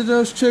fits to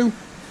those 2.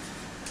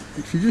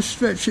 If you just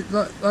stretch it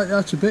like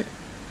that a bit,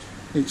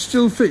 it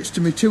still fits to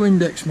my 2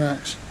 index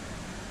marks.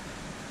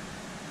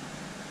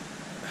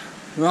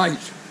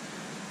 Right,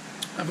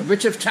 I have a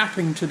bit of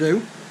tapping to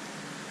do,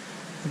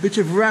 a bit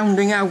of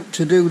rounding out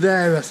to do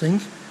there, I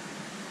think,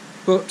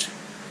 but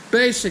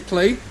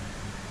basically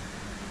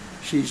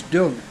she's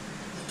done,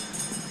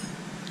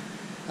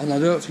 and I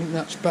don't think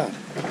that's bad.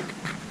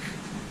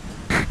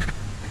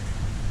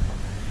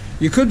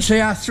 You could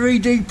say I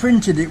 3D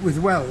printed it with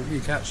weld. You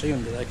can't see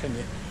under there, can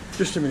you?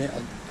 Just a minute,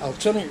 I'll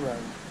turn it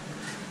round.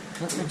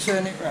 Let me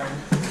turn it round.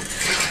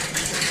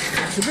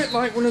 It's a bit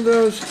like one of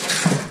those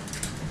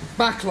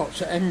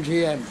backlots at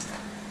MGM.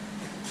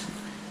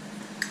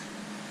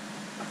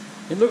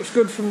 It looks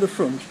good from the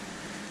front,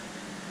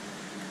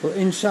 but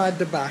inside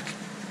the back.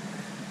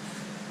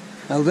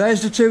 Now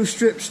there's the 2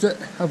 strips that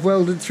I've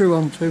welded through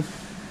onto.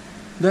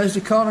 There's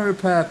the corner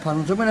repair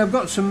panels. I mean, I've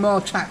got some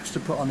more tacks to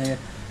put on here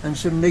and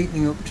some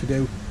neatening up to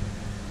do.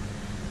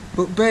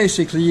 But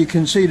basically you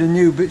can see the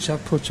new bits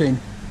I've put in.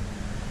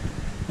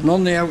 And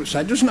on the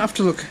outside, doesn't have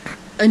to look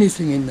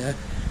anything in there,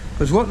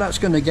 because what that's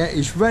going to get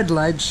is red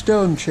lead,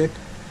 stone chip,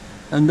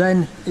 and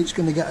then it's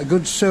going to get a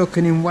good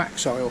soaking in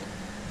wax oil,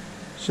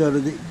 so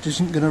that it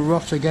isn't going to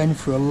rot again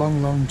for a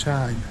long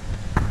time.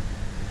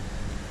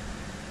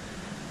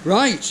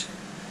 Right,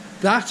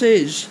 that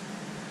is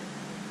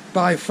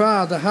by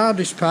far the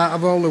hardest part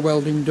of all the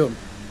welding done.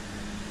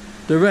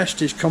 The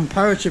rest is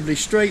comparatively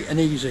straight and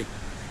easy.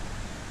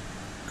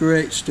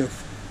 Great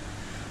stuff.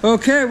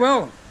 Okay,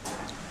 well,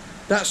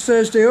 that's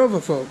Thursday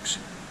over, folks.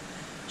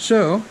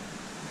 So,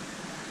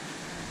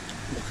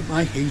 look at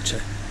my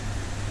heater.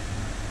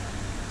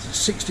 It's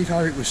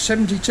 65, it was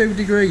 72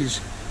 degrees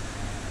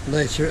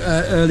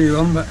earlier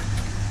on, but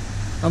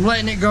I'm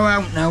letting it go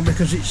out now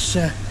because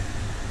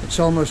it's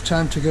almost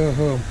time to go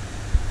home.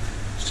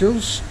 Still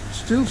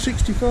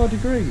 64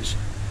 degrees.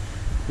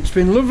 It's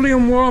been lovely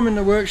and warm in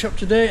the workshop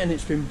today, and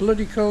it's been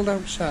bloody cold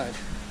outside.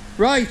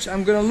 Right,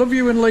 I'm going to love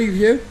you and leave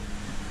you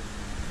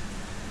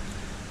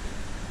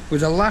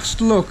with a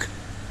last look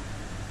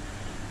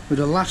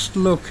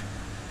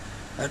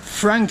at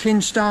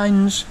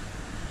Frankenstein's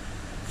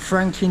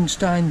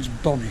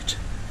bonnet.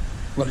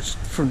 Well, it's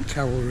front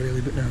cowl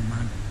really, but never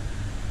mind.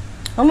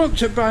 I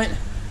looked at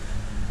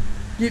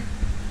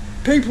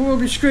people will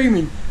be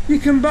screaming, you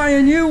can buy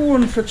a new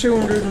one for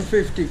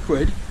 250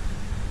 quid.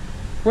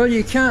 Well,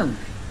 you can,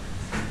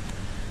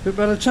 but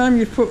by the time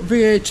you put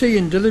VAT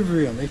and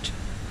delivery on it,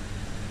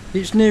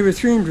 it's nearer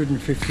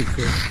 350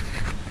 quid.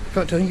 In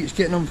fact, I think it's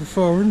getting on for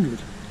 400.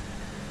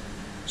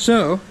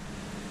 So,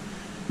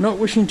 not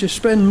wishing to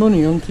spend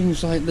money on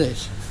things like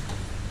this,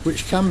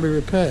 which can be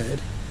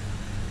repaired,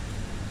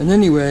 and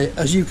anyway,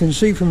 as you can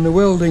see from the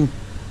welding,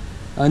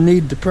 I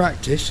need the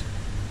practice,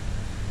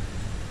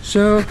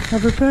 so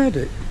I've repaired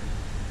it.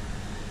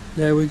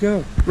 There we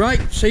go.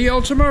 Right, see you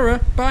all tomorrow.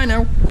 Bye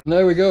now.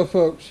 There we go,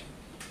 folks.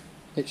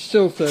 It's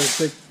still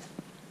Thursday,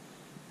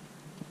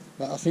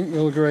 but I think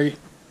you'll agree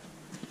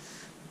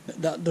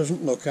that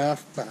doesn't look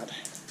half bad.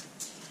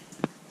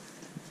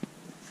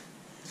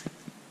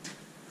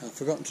 I've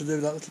forgotten to do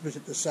that little bit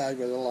at the side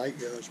where the light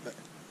goes, but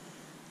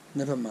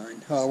never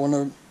mind. Oh,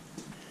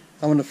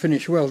 I want to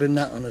finish welding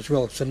that on as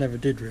well, because I never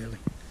did really,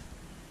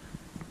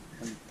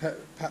 and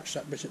patch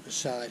that bit at the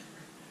side.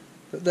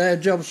 But they're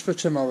jobs for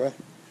tomorrow.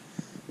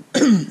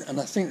 And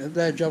I think that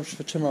they're jobs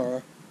for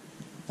tomorrow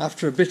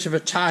after a bit of a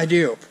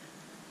tidy up,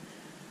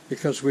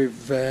 because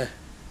we've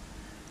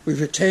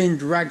We've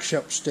attained rag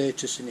shop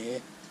status in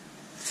here.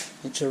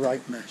 It's a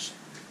right mess.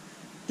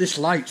 This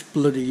light's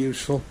bloody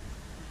useful.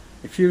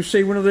 If you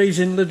see one of these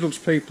in Lidl's,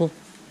 people,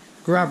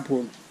 grab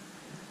one.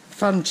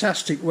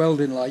 Fantastic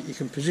welding light. You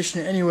can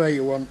position it anywhere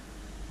you want.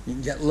 You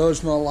can get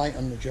loads more light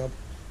on the job.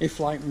 If,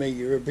 like me,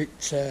 you're a bit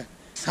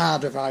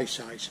hard of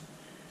eyesight.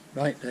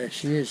 Right, there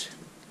she is.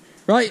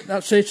 Right,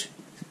 that's it.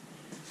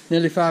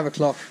 Nearly 5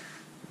 o'clock.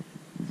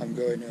 I'm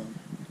going home.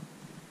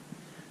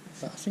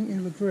 But I think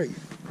you'll agree,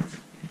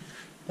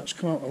 that's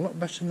come out a lot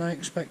better than I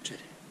expected.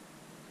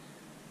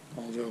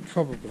 Although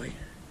probably,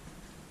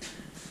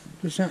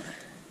 does that?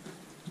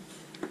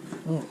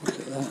 Oh, look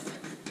at that.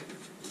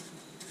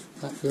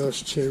 That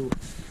goes to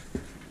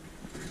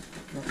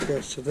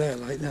there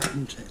like that,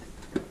 doesn't it?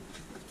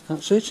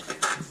 That's it.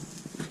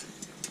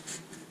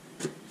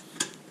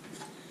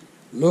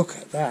 Look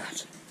at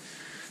that.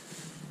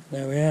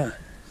 There we are.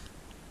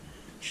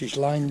 She's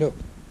lined up.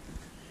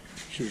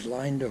 She's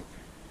lined up.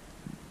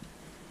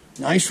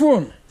 Nice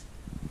one.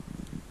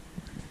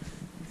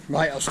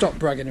 Right, I'll stop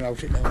bragging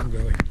about it now. I'm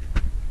going.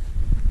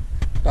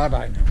 Bye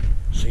bye now.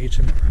 See you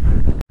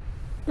tomorrow.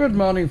 Good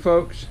morning,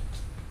 folks.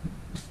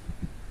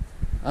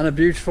 And a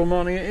beautiful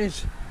morning it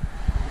is.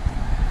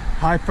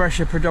 High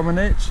pressure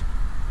predominates.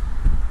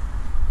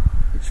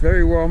 It's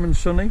very warm and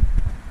sunny.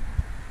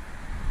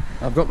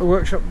 I've got the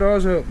workshop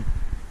doors open.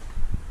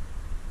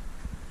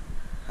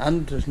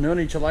 And there's no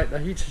need to light the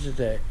heater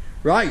today.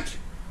 Right.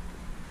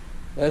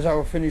 There's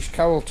our finished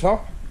cowl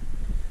top.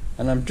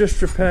 And I'm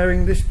just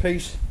repairing this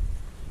piece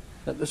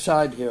at the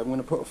side here. I'm going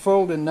to put a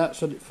fold in that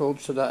so that it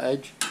folds to that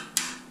edge.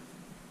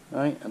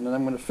 Right, and then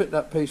I'm going to fit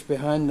that piece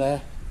behind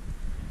there,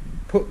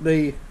 put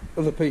the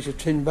other piece of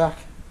tin back,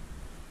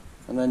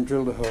 and then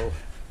drill the hole.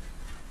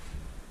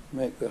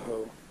 Make the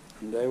hole.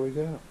 And there we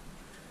go.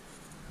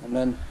 And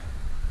then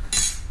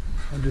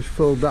I'll just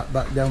fold that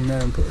back down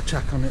there and put a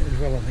tack on it as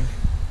well, I think.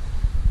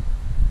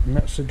 And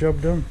that's the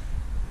job done.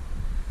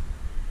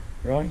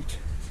 Right.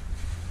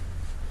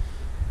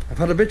 I've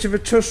had a bit of a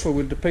tussle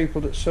with the people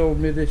that sold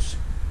me this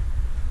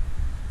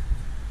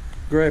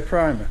grey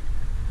primer.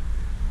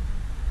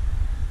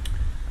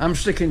 I'm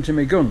sticking to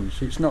my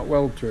guns, it's not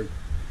weld through.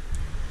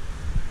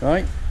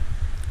 Right?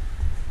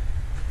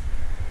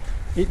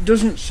 It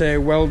doesn't say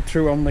weld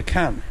through on the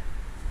can,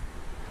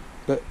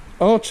 but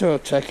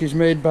Autotech is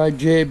made by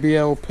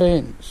JBL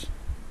Paints,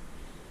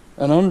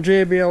 and on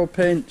JBL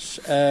Paints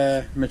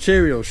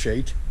material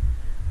sheet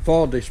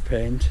for this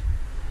paint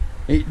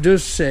it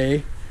does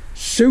say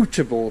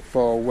suitable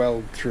for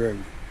weld through.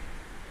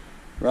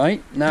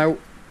 Right, now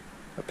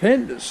a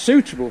paint that's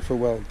suitable for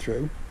weld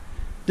through,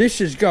 this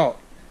has got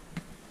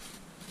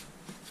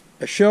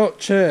a short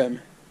term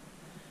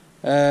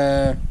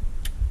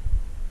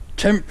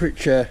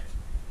temperature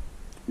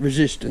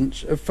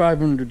resistance of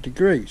 500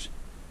 degrees,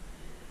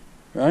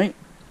 right?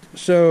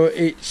 So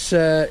it's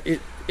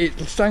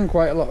it'll stand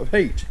quite a lot of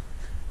heat.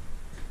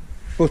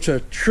 But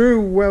a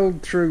true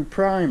weld through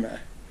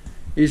primer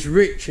is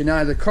rich in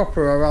either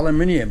copper or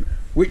aluminium,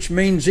 which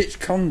means it's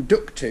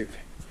conductive,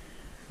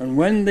 and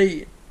when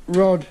the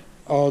rod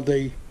or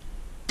the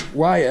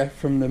wire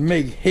from the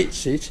MIG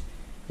hits it,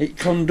 it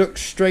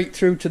conducts straight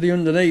through to the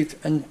underneath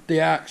and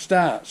the arc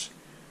starts.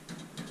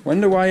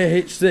 When the wire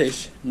hits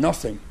this,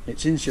 nothing,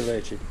 it's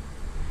insulated.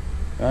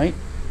 Right?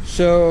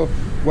 So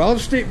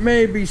whilst it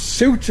may be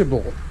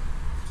suitable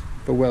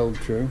for weld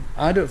through,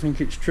 I don't think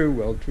it's true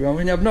weld through.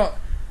 I mean, I'm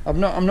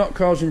not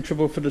causing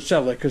trouble for the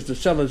seller, because the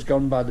seller's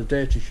gone by the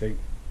data sheet,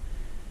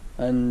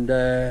 and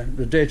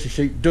the data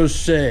sheet does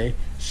say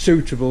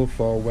suitable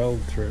for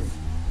weld through,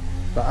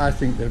 but I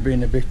think they've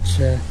been a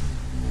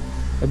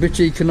bit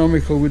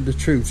economical with the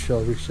truth,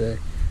 shall we say.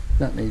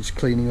 That needs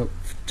cleaning up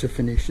to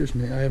finish,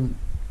 doesn't it? I haven't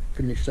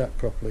finished that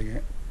properly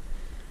yet.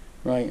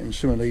 Right, and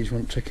some of these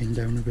want ticking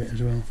down a bit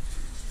as well,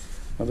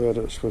 although I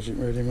don't suppose it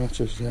really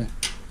matters there.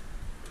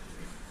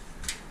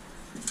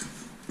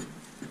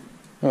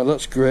 Oh,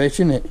 that's great,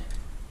 isn't it?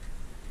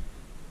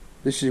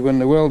 This is when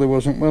the welder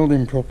wasn't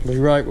welding properly.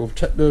 Right, we'll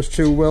take those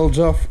two welds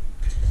off,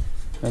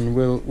 and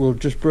we'll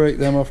just break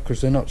them off because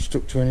they're not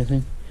stuck to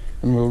anything,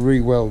 and we'll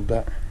re-weld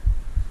that.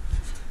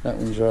 That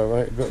one's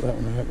alright, I've got that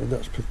one right, but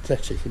that's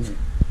pathetic, isn't it?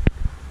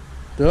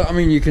 I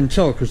mean, you can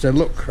tell because they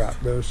look crap,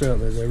 those, don't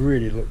they? They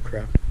really look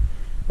crap.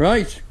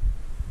 Right,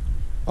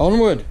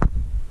 onward.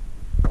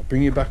 I'll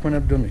bring you back when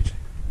I've done it.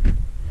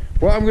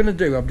 What I'm going to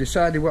do, I've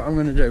decided what I'm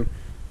going to do.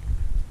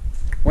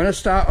 When I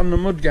start on the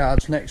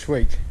mudguards next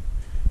week,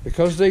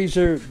 because these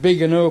are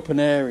big and open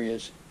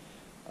areas,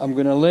 I'm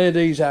going to lay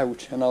these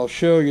out and I'll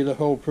show you the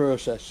whole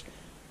process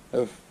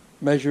of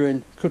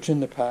measuring, cutting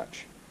the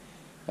patch,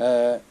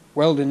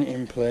 welding it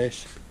in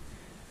place,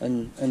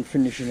 and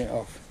finishing it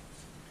off.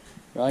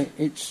 Right,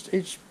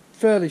 it's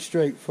fairly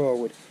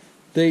straightforward.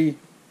 The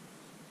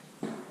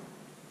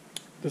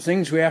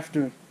things we have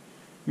to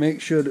make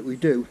sure that we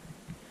do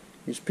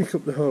is pick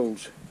up the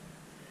holes,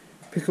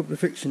 pick up the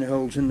fixing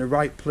holes in the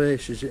right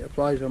places. It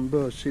applies on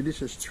both. See,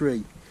 this is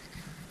 3.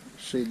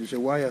 See, there's a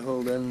wire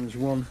hole there, and there's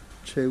 1,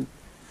 2,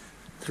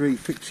 3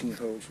 fixing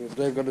holes. Well,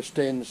 they've got to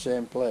stay in the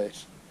same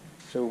place.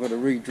 so we've got to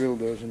re-drill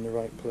those in the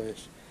right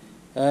place.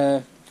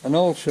 And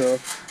also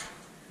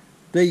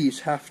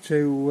these have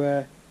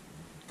to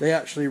they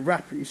actually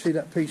wrap, you see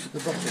that piece at the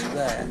bottom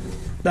there,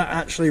 that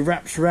actually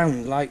wraps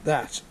round like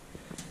that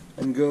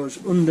and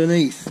goes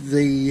underneath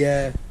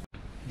the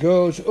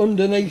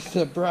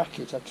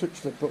bracket. I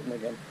touched the button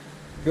again.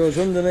 Goes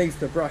underneath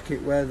the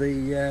bracket where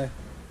the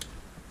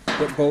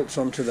that bolts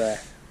onto there.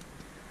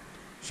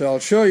 So I'll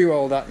show you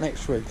all that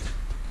next week.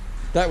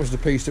 That was the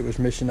piece that was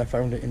missing, I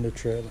found it in the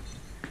trailer.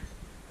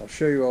 I'll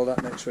show you all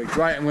that next week.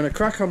 Right, I'm going to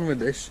crack on with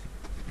this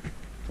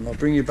and I'll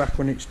bring you back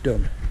when it's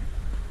done.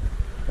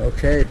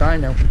 Okay, bye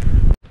now.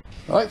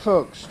 Right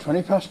folks,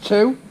 20 past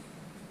 2.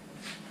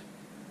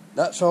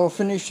 That's all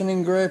finished and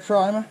in grey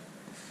primer.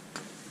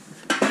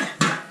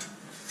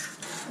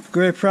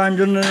 Grey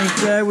primed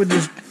underneath there with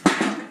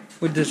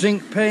the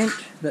zinc paint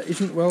that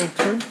isn't weld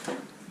through.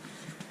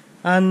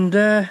 And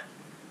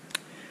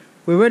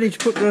we're ready to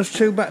put those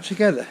two back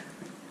together.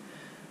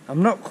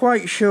 I'm not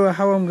quite sure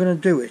how I'm going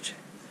to do it.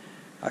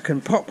 I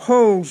can pop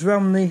holes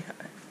around the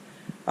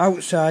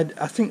outside.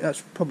 I think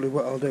that's probably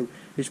what I'll do,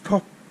 is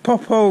pop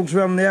holes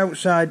around the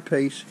outside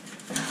piece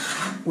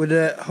with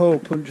a hole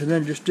punch and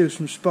then just do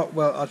some spot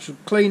weld. I should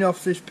clean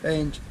off this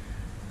paint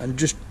and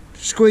just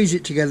squeeze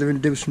it together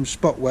and do some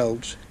spot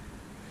welds.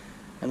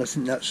 And I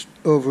think that's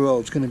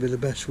overall it's going to be the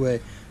best way.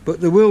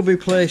 But there will be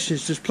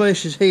places, there's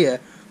places here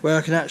where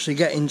I can actually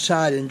get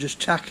inside and just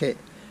tack it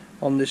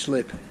on this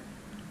lip.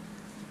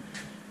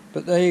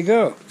 But there you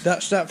go,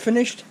 that's that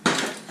finished.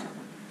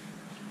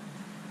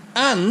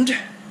 And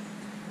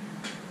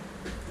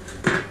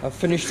I've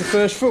finished the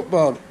first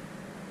footboard.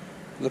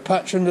 The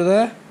patch under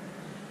there,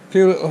 a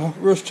few little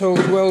rust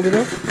holes welded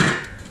up.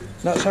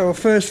 That's our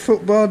first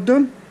footboard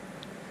done.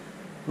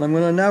 And I'm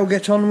going to now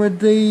get on with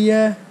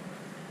the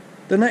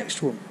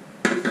next one,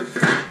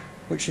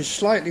 which is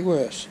slightly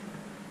worse.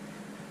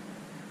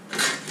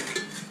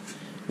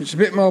 It's a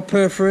bit more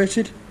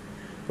perforated,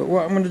 but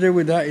what I'm going to do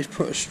with that is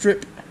put a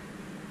strip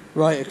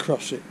right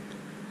across it.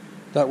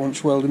 That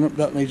one's welding up,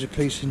 that needs a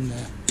piece in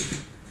there.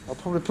 I'll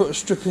probably put a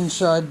strip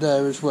inside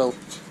there as well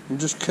and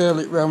just curl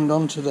it round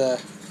onto there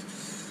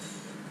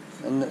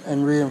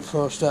and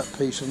reinforce that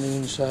piece on the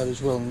inside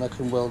as well, and I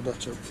can weld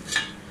that up.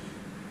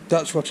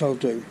 That's what I'll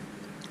do.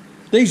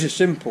 These are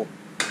simple.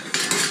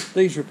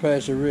 These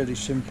repairs are really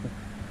simple.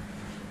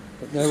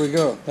 But there we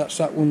go, that's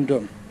that one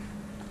done.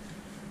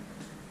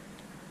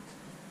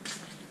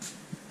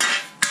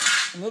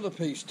 Another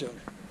piece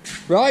done.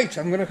 Right,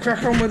 I'm going to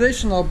crack on with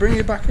this and I'll bring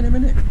you back in a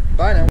minute.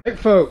 Bye now. Right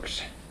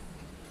folks,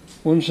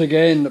 once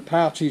again the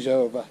party's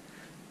over.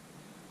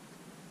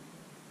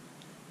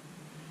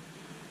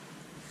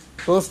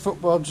 Both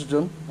footboards are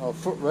done, or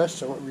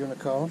footrests or whatever you want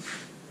to call them.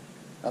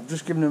 I've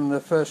just given them the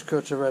first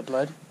coat of red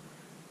lead,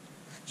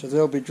 so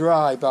they'll be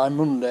dry by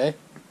Monday.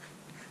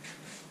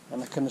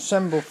 And I can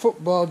assemble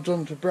footboards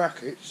onto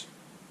brackets,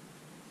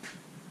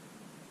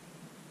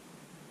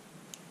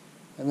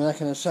 and then I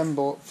can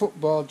assemble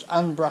footboards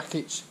and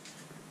brackets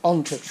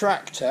onto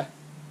tractor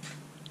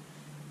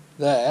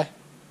there,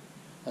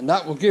 and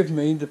that will give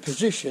me the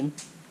position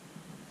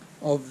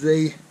of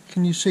the,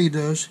 can you see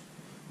those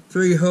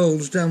 3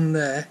 holes down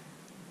there,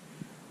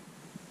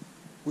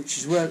 which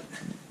is where,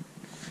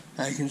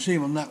 now you can see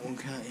them on that one,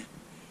 can't you,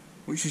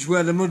 which is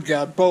where the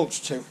mudguard bolts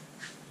to,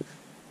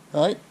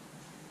 right?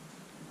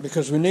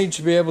 Because we need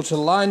to be able to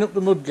line up the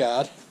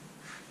mudguard.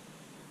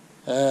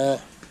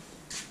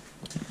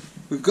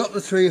 We've got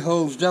the 3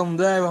 holes down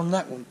there on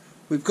that one.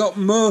 We've got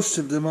most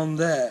of them on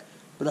there,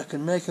 but I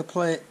can make a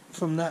plate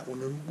from that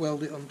one and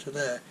weld it onto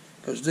there,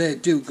 because they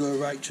do go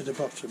right to the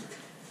bottom,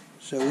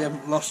 so we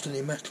haven't lost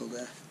any metal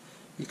there.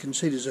 You can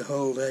see there's a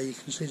hole there, you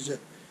can see there's a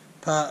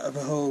part of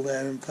a hole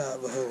there and part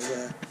of a hole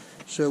there,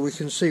 so we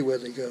can see where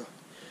they go.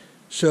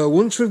 So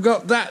once we've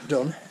got that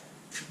done,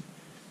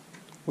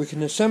 we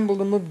can assemble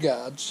the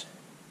mudguards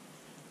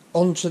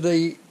onto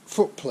the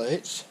foot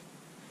plates,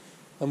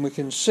 and we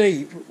can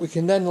see, we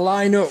can then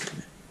line up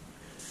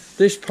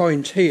this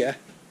point here.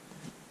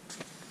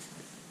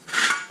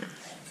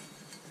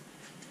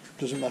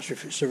 Doesn't matter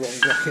if it's the wrong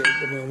bracket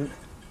at the moment,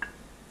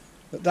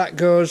 but that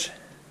goes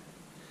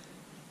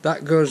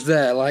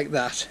there like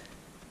that,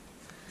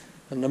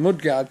 and the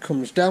mudguard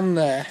comes down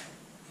there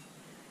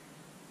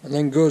and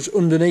then goes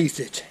underneath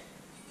it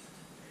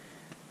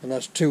and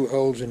has 2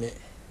 holes in it.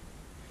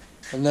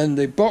 And then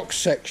the box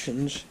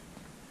sections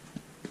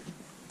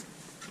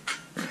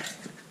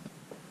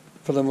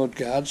for the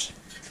mudguards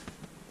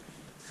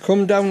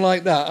come down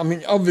like that. I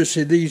mean,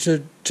 obviously these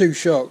are too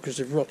short because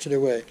they've rotted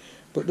away,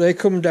 but they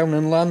come down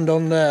and land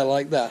on there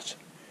like that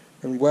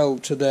and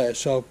weld to there,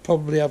 so I'll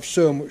probably have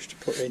so much to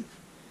put in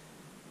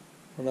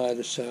on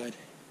either side.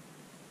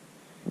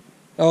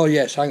 Oh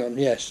yes, hang on,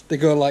 yes, they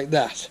go like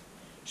that,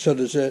 so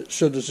there's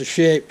a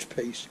shaped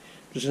piece,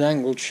 there's an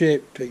angled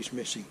shaped piece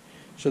missing,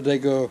 so they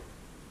go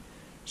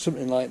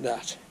something like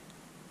that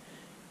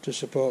to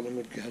support the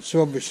mudguard.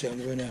 So obviously I'm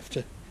going to have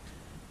to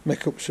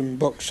make up some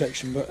box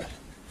section, but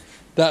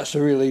that's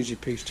a real easy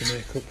piece to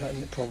make up, that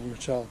isn't a problem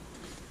at all.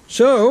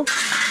 So,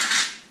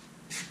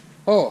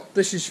 oh,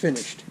 this is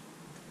finished.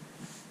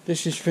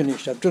 this is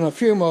finished. I've done a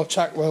few more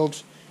tack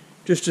welds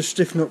just to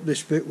stiffen up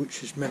this bit,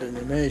 which has made an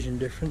amazing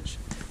difference.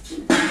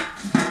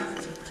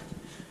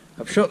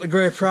 I've shot the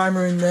grey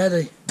primer in there,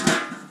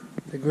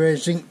 the grey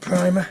zinc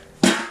primer,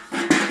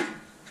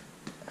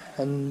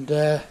 and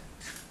I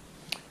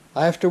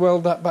have to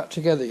weld that back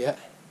together yet.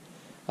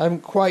 I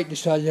haven't quite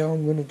decided how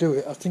I'm going to do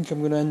it. I think I'm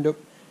going to end up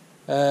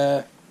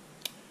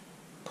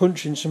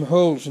punching some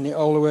holes in it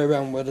all the way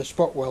around where the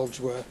spot welds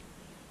were,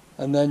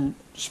 and then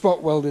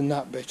spot welding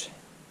that bit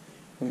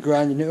and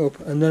grinding it up,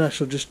 and then I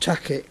shall just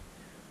tack it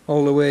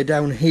all the way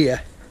down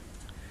here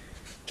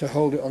to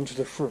hold it onto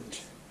the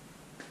front.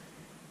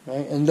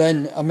 Right, and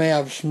then I may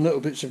have some little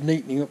bits of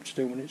neatening up to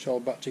do when it's all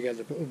back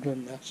together, but other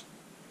than that,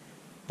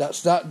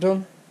 that's that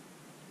done.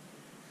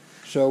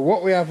 So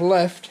what we have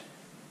left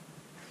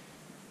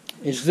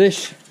is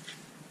this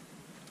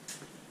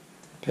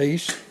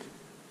piece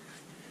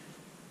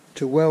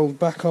to weld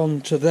back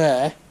onto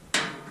there,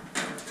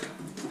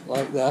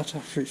 like that,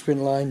 after it's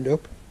been lined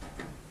up.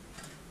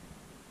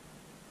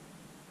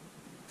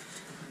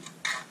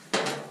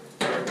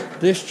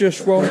 This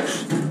just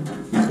wants,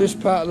 this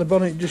part of the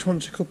bonnet just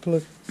wants a couple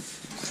of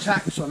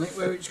tacks on it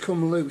where it's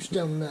come loose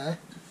down there,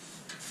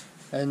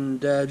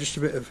 and just a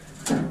bit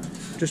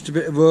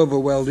of over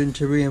welding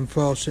to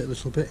reinforce it a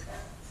little bit,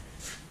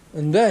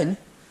 and then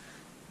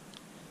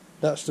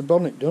that's the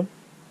bonnet done.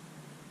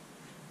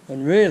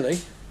 And really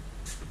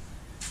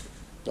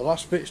the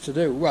last bits to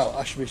do, well,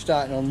 I should be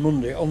starting on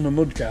Monday on the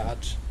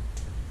mudguards,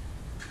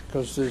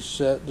 because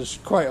there's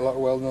quite a lot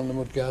of welding on the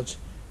mudguards,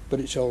 but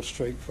it's all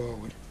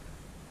straightforward.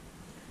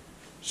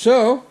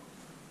 So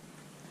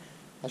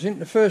I think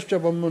the first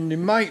job on Monday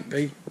might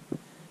be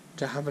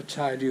to have a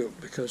tidy up,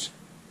 because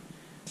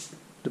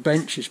the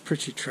bench is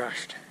pretty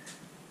trashed.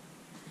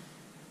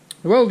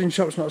 The welding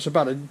shop's not so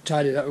bad. I did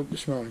tidy that up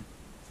this morning,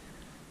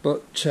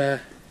 but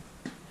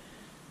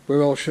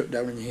we're all shut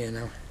down in here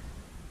now.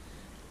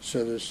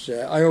 So there's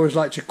I always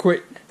like to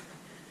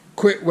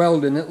quit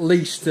welding at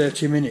least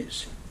 30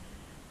 minutes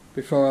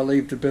before I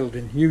leave the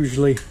building.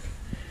 Usually,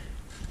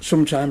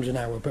 sometimes an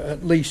hour, but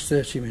at least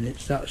 30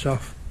 minutes. That's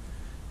off.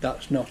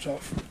 That's not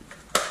off.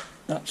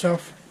 That's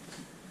off.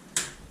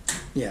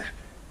 Yeah.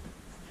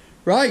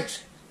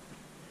 Right.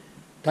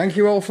 Thank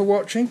you all for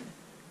watching.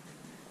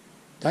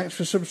 Thanks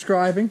for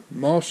subscribing.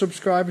 More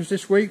subscribers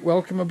this week.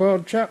 Welcome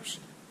aboard, chaps.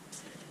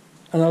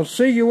 And I'll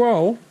see you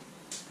all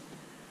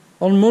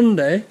on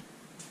Monday,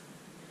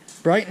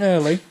 bright and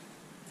early.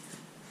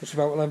 It's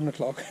about 11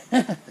 o'clock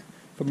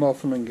for more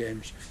fun and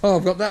games. Oh,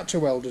 I've got that to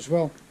weld as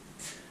well.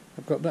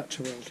 I've got that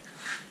to weld.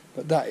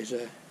 But that is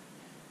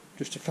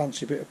just a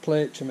fancy bit of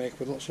plate to make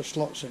with lots of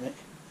slots in it.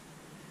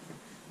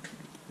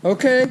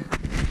 Okay,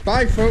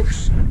 bye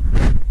folks.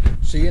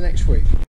 See you next week.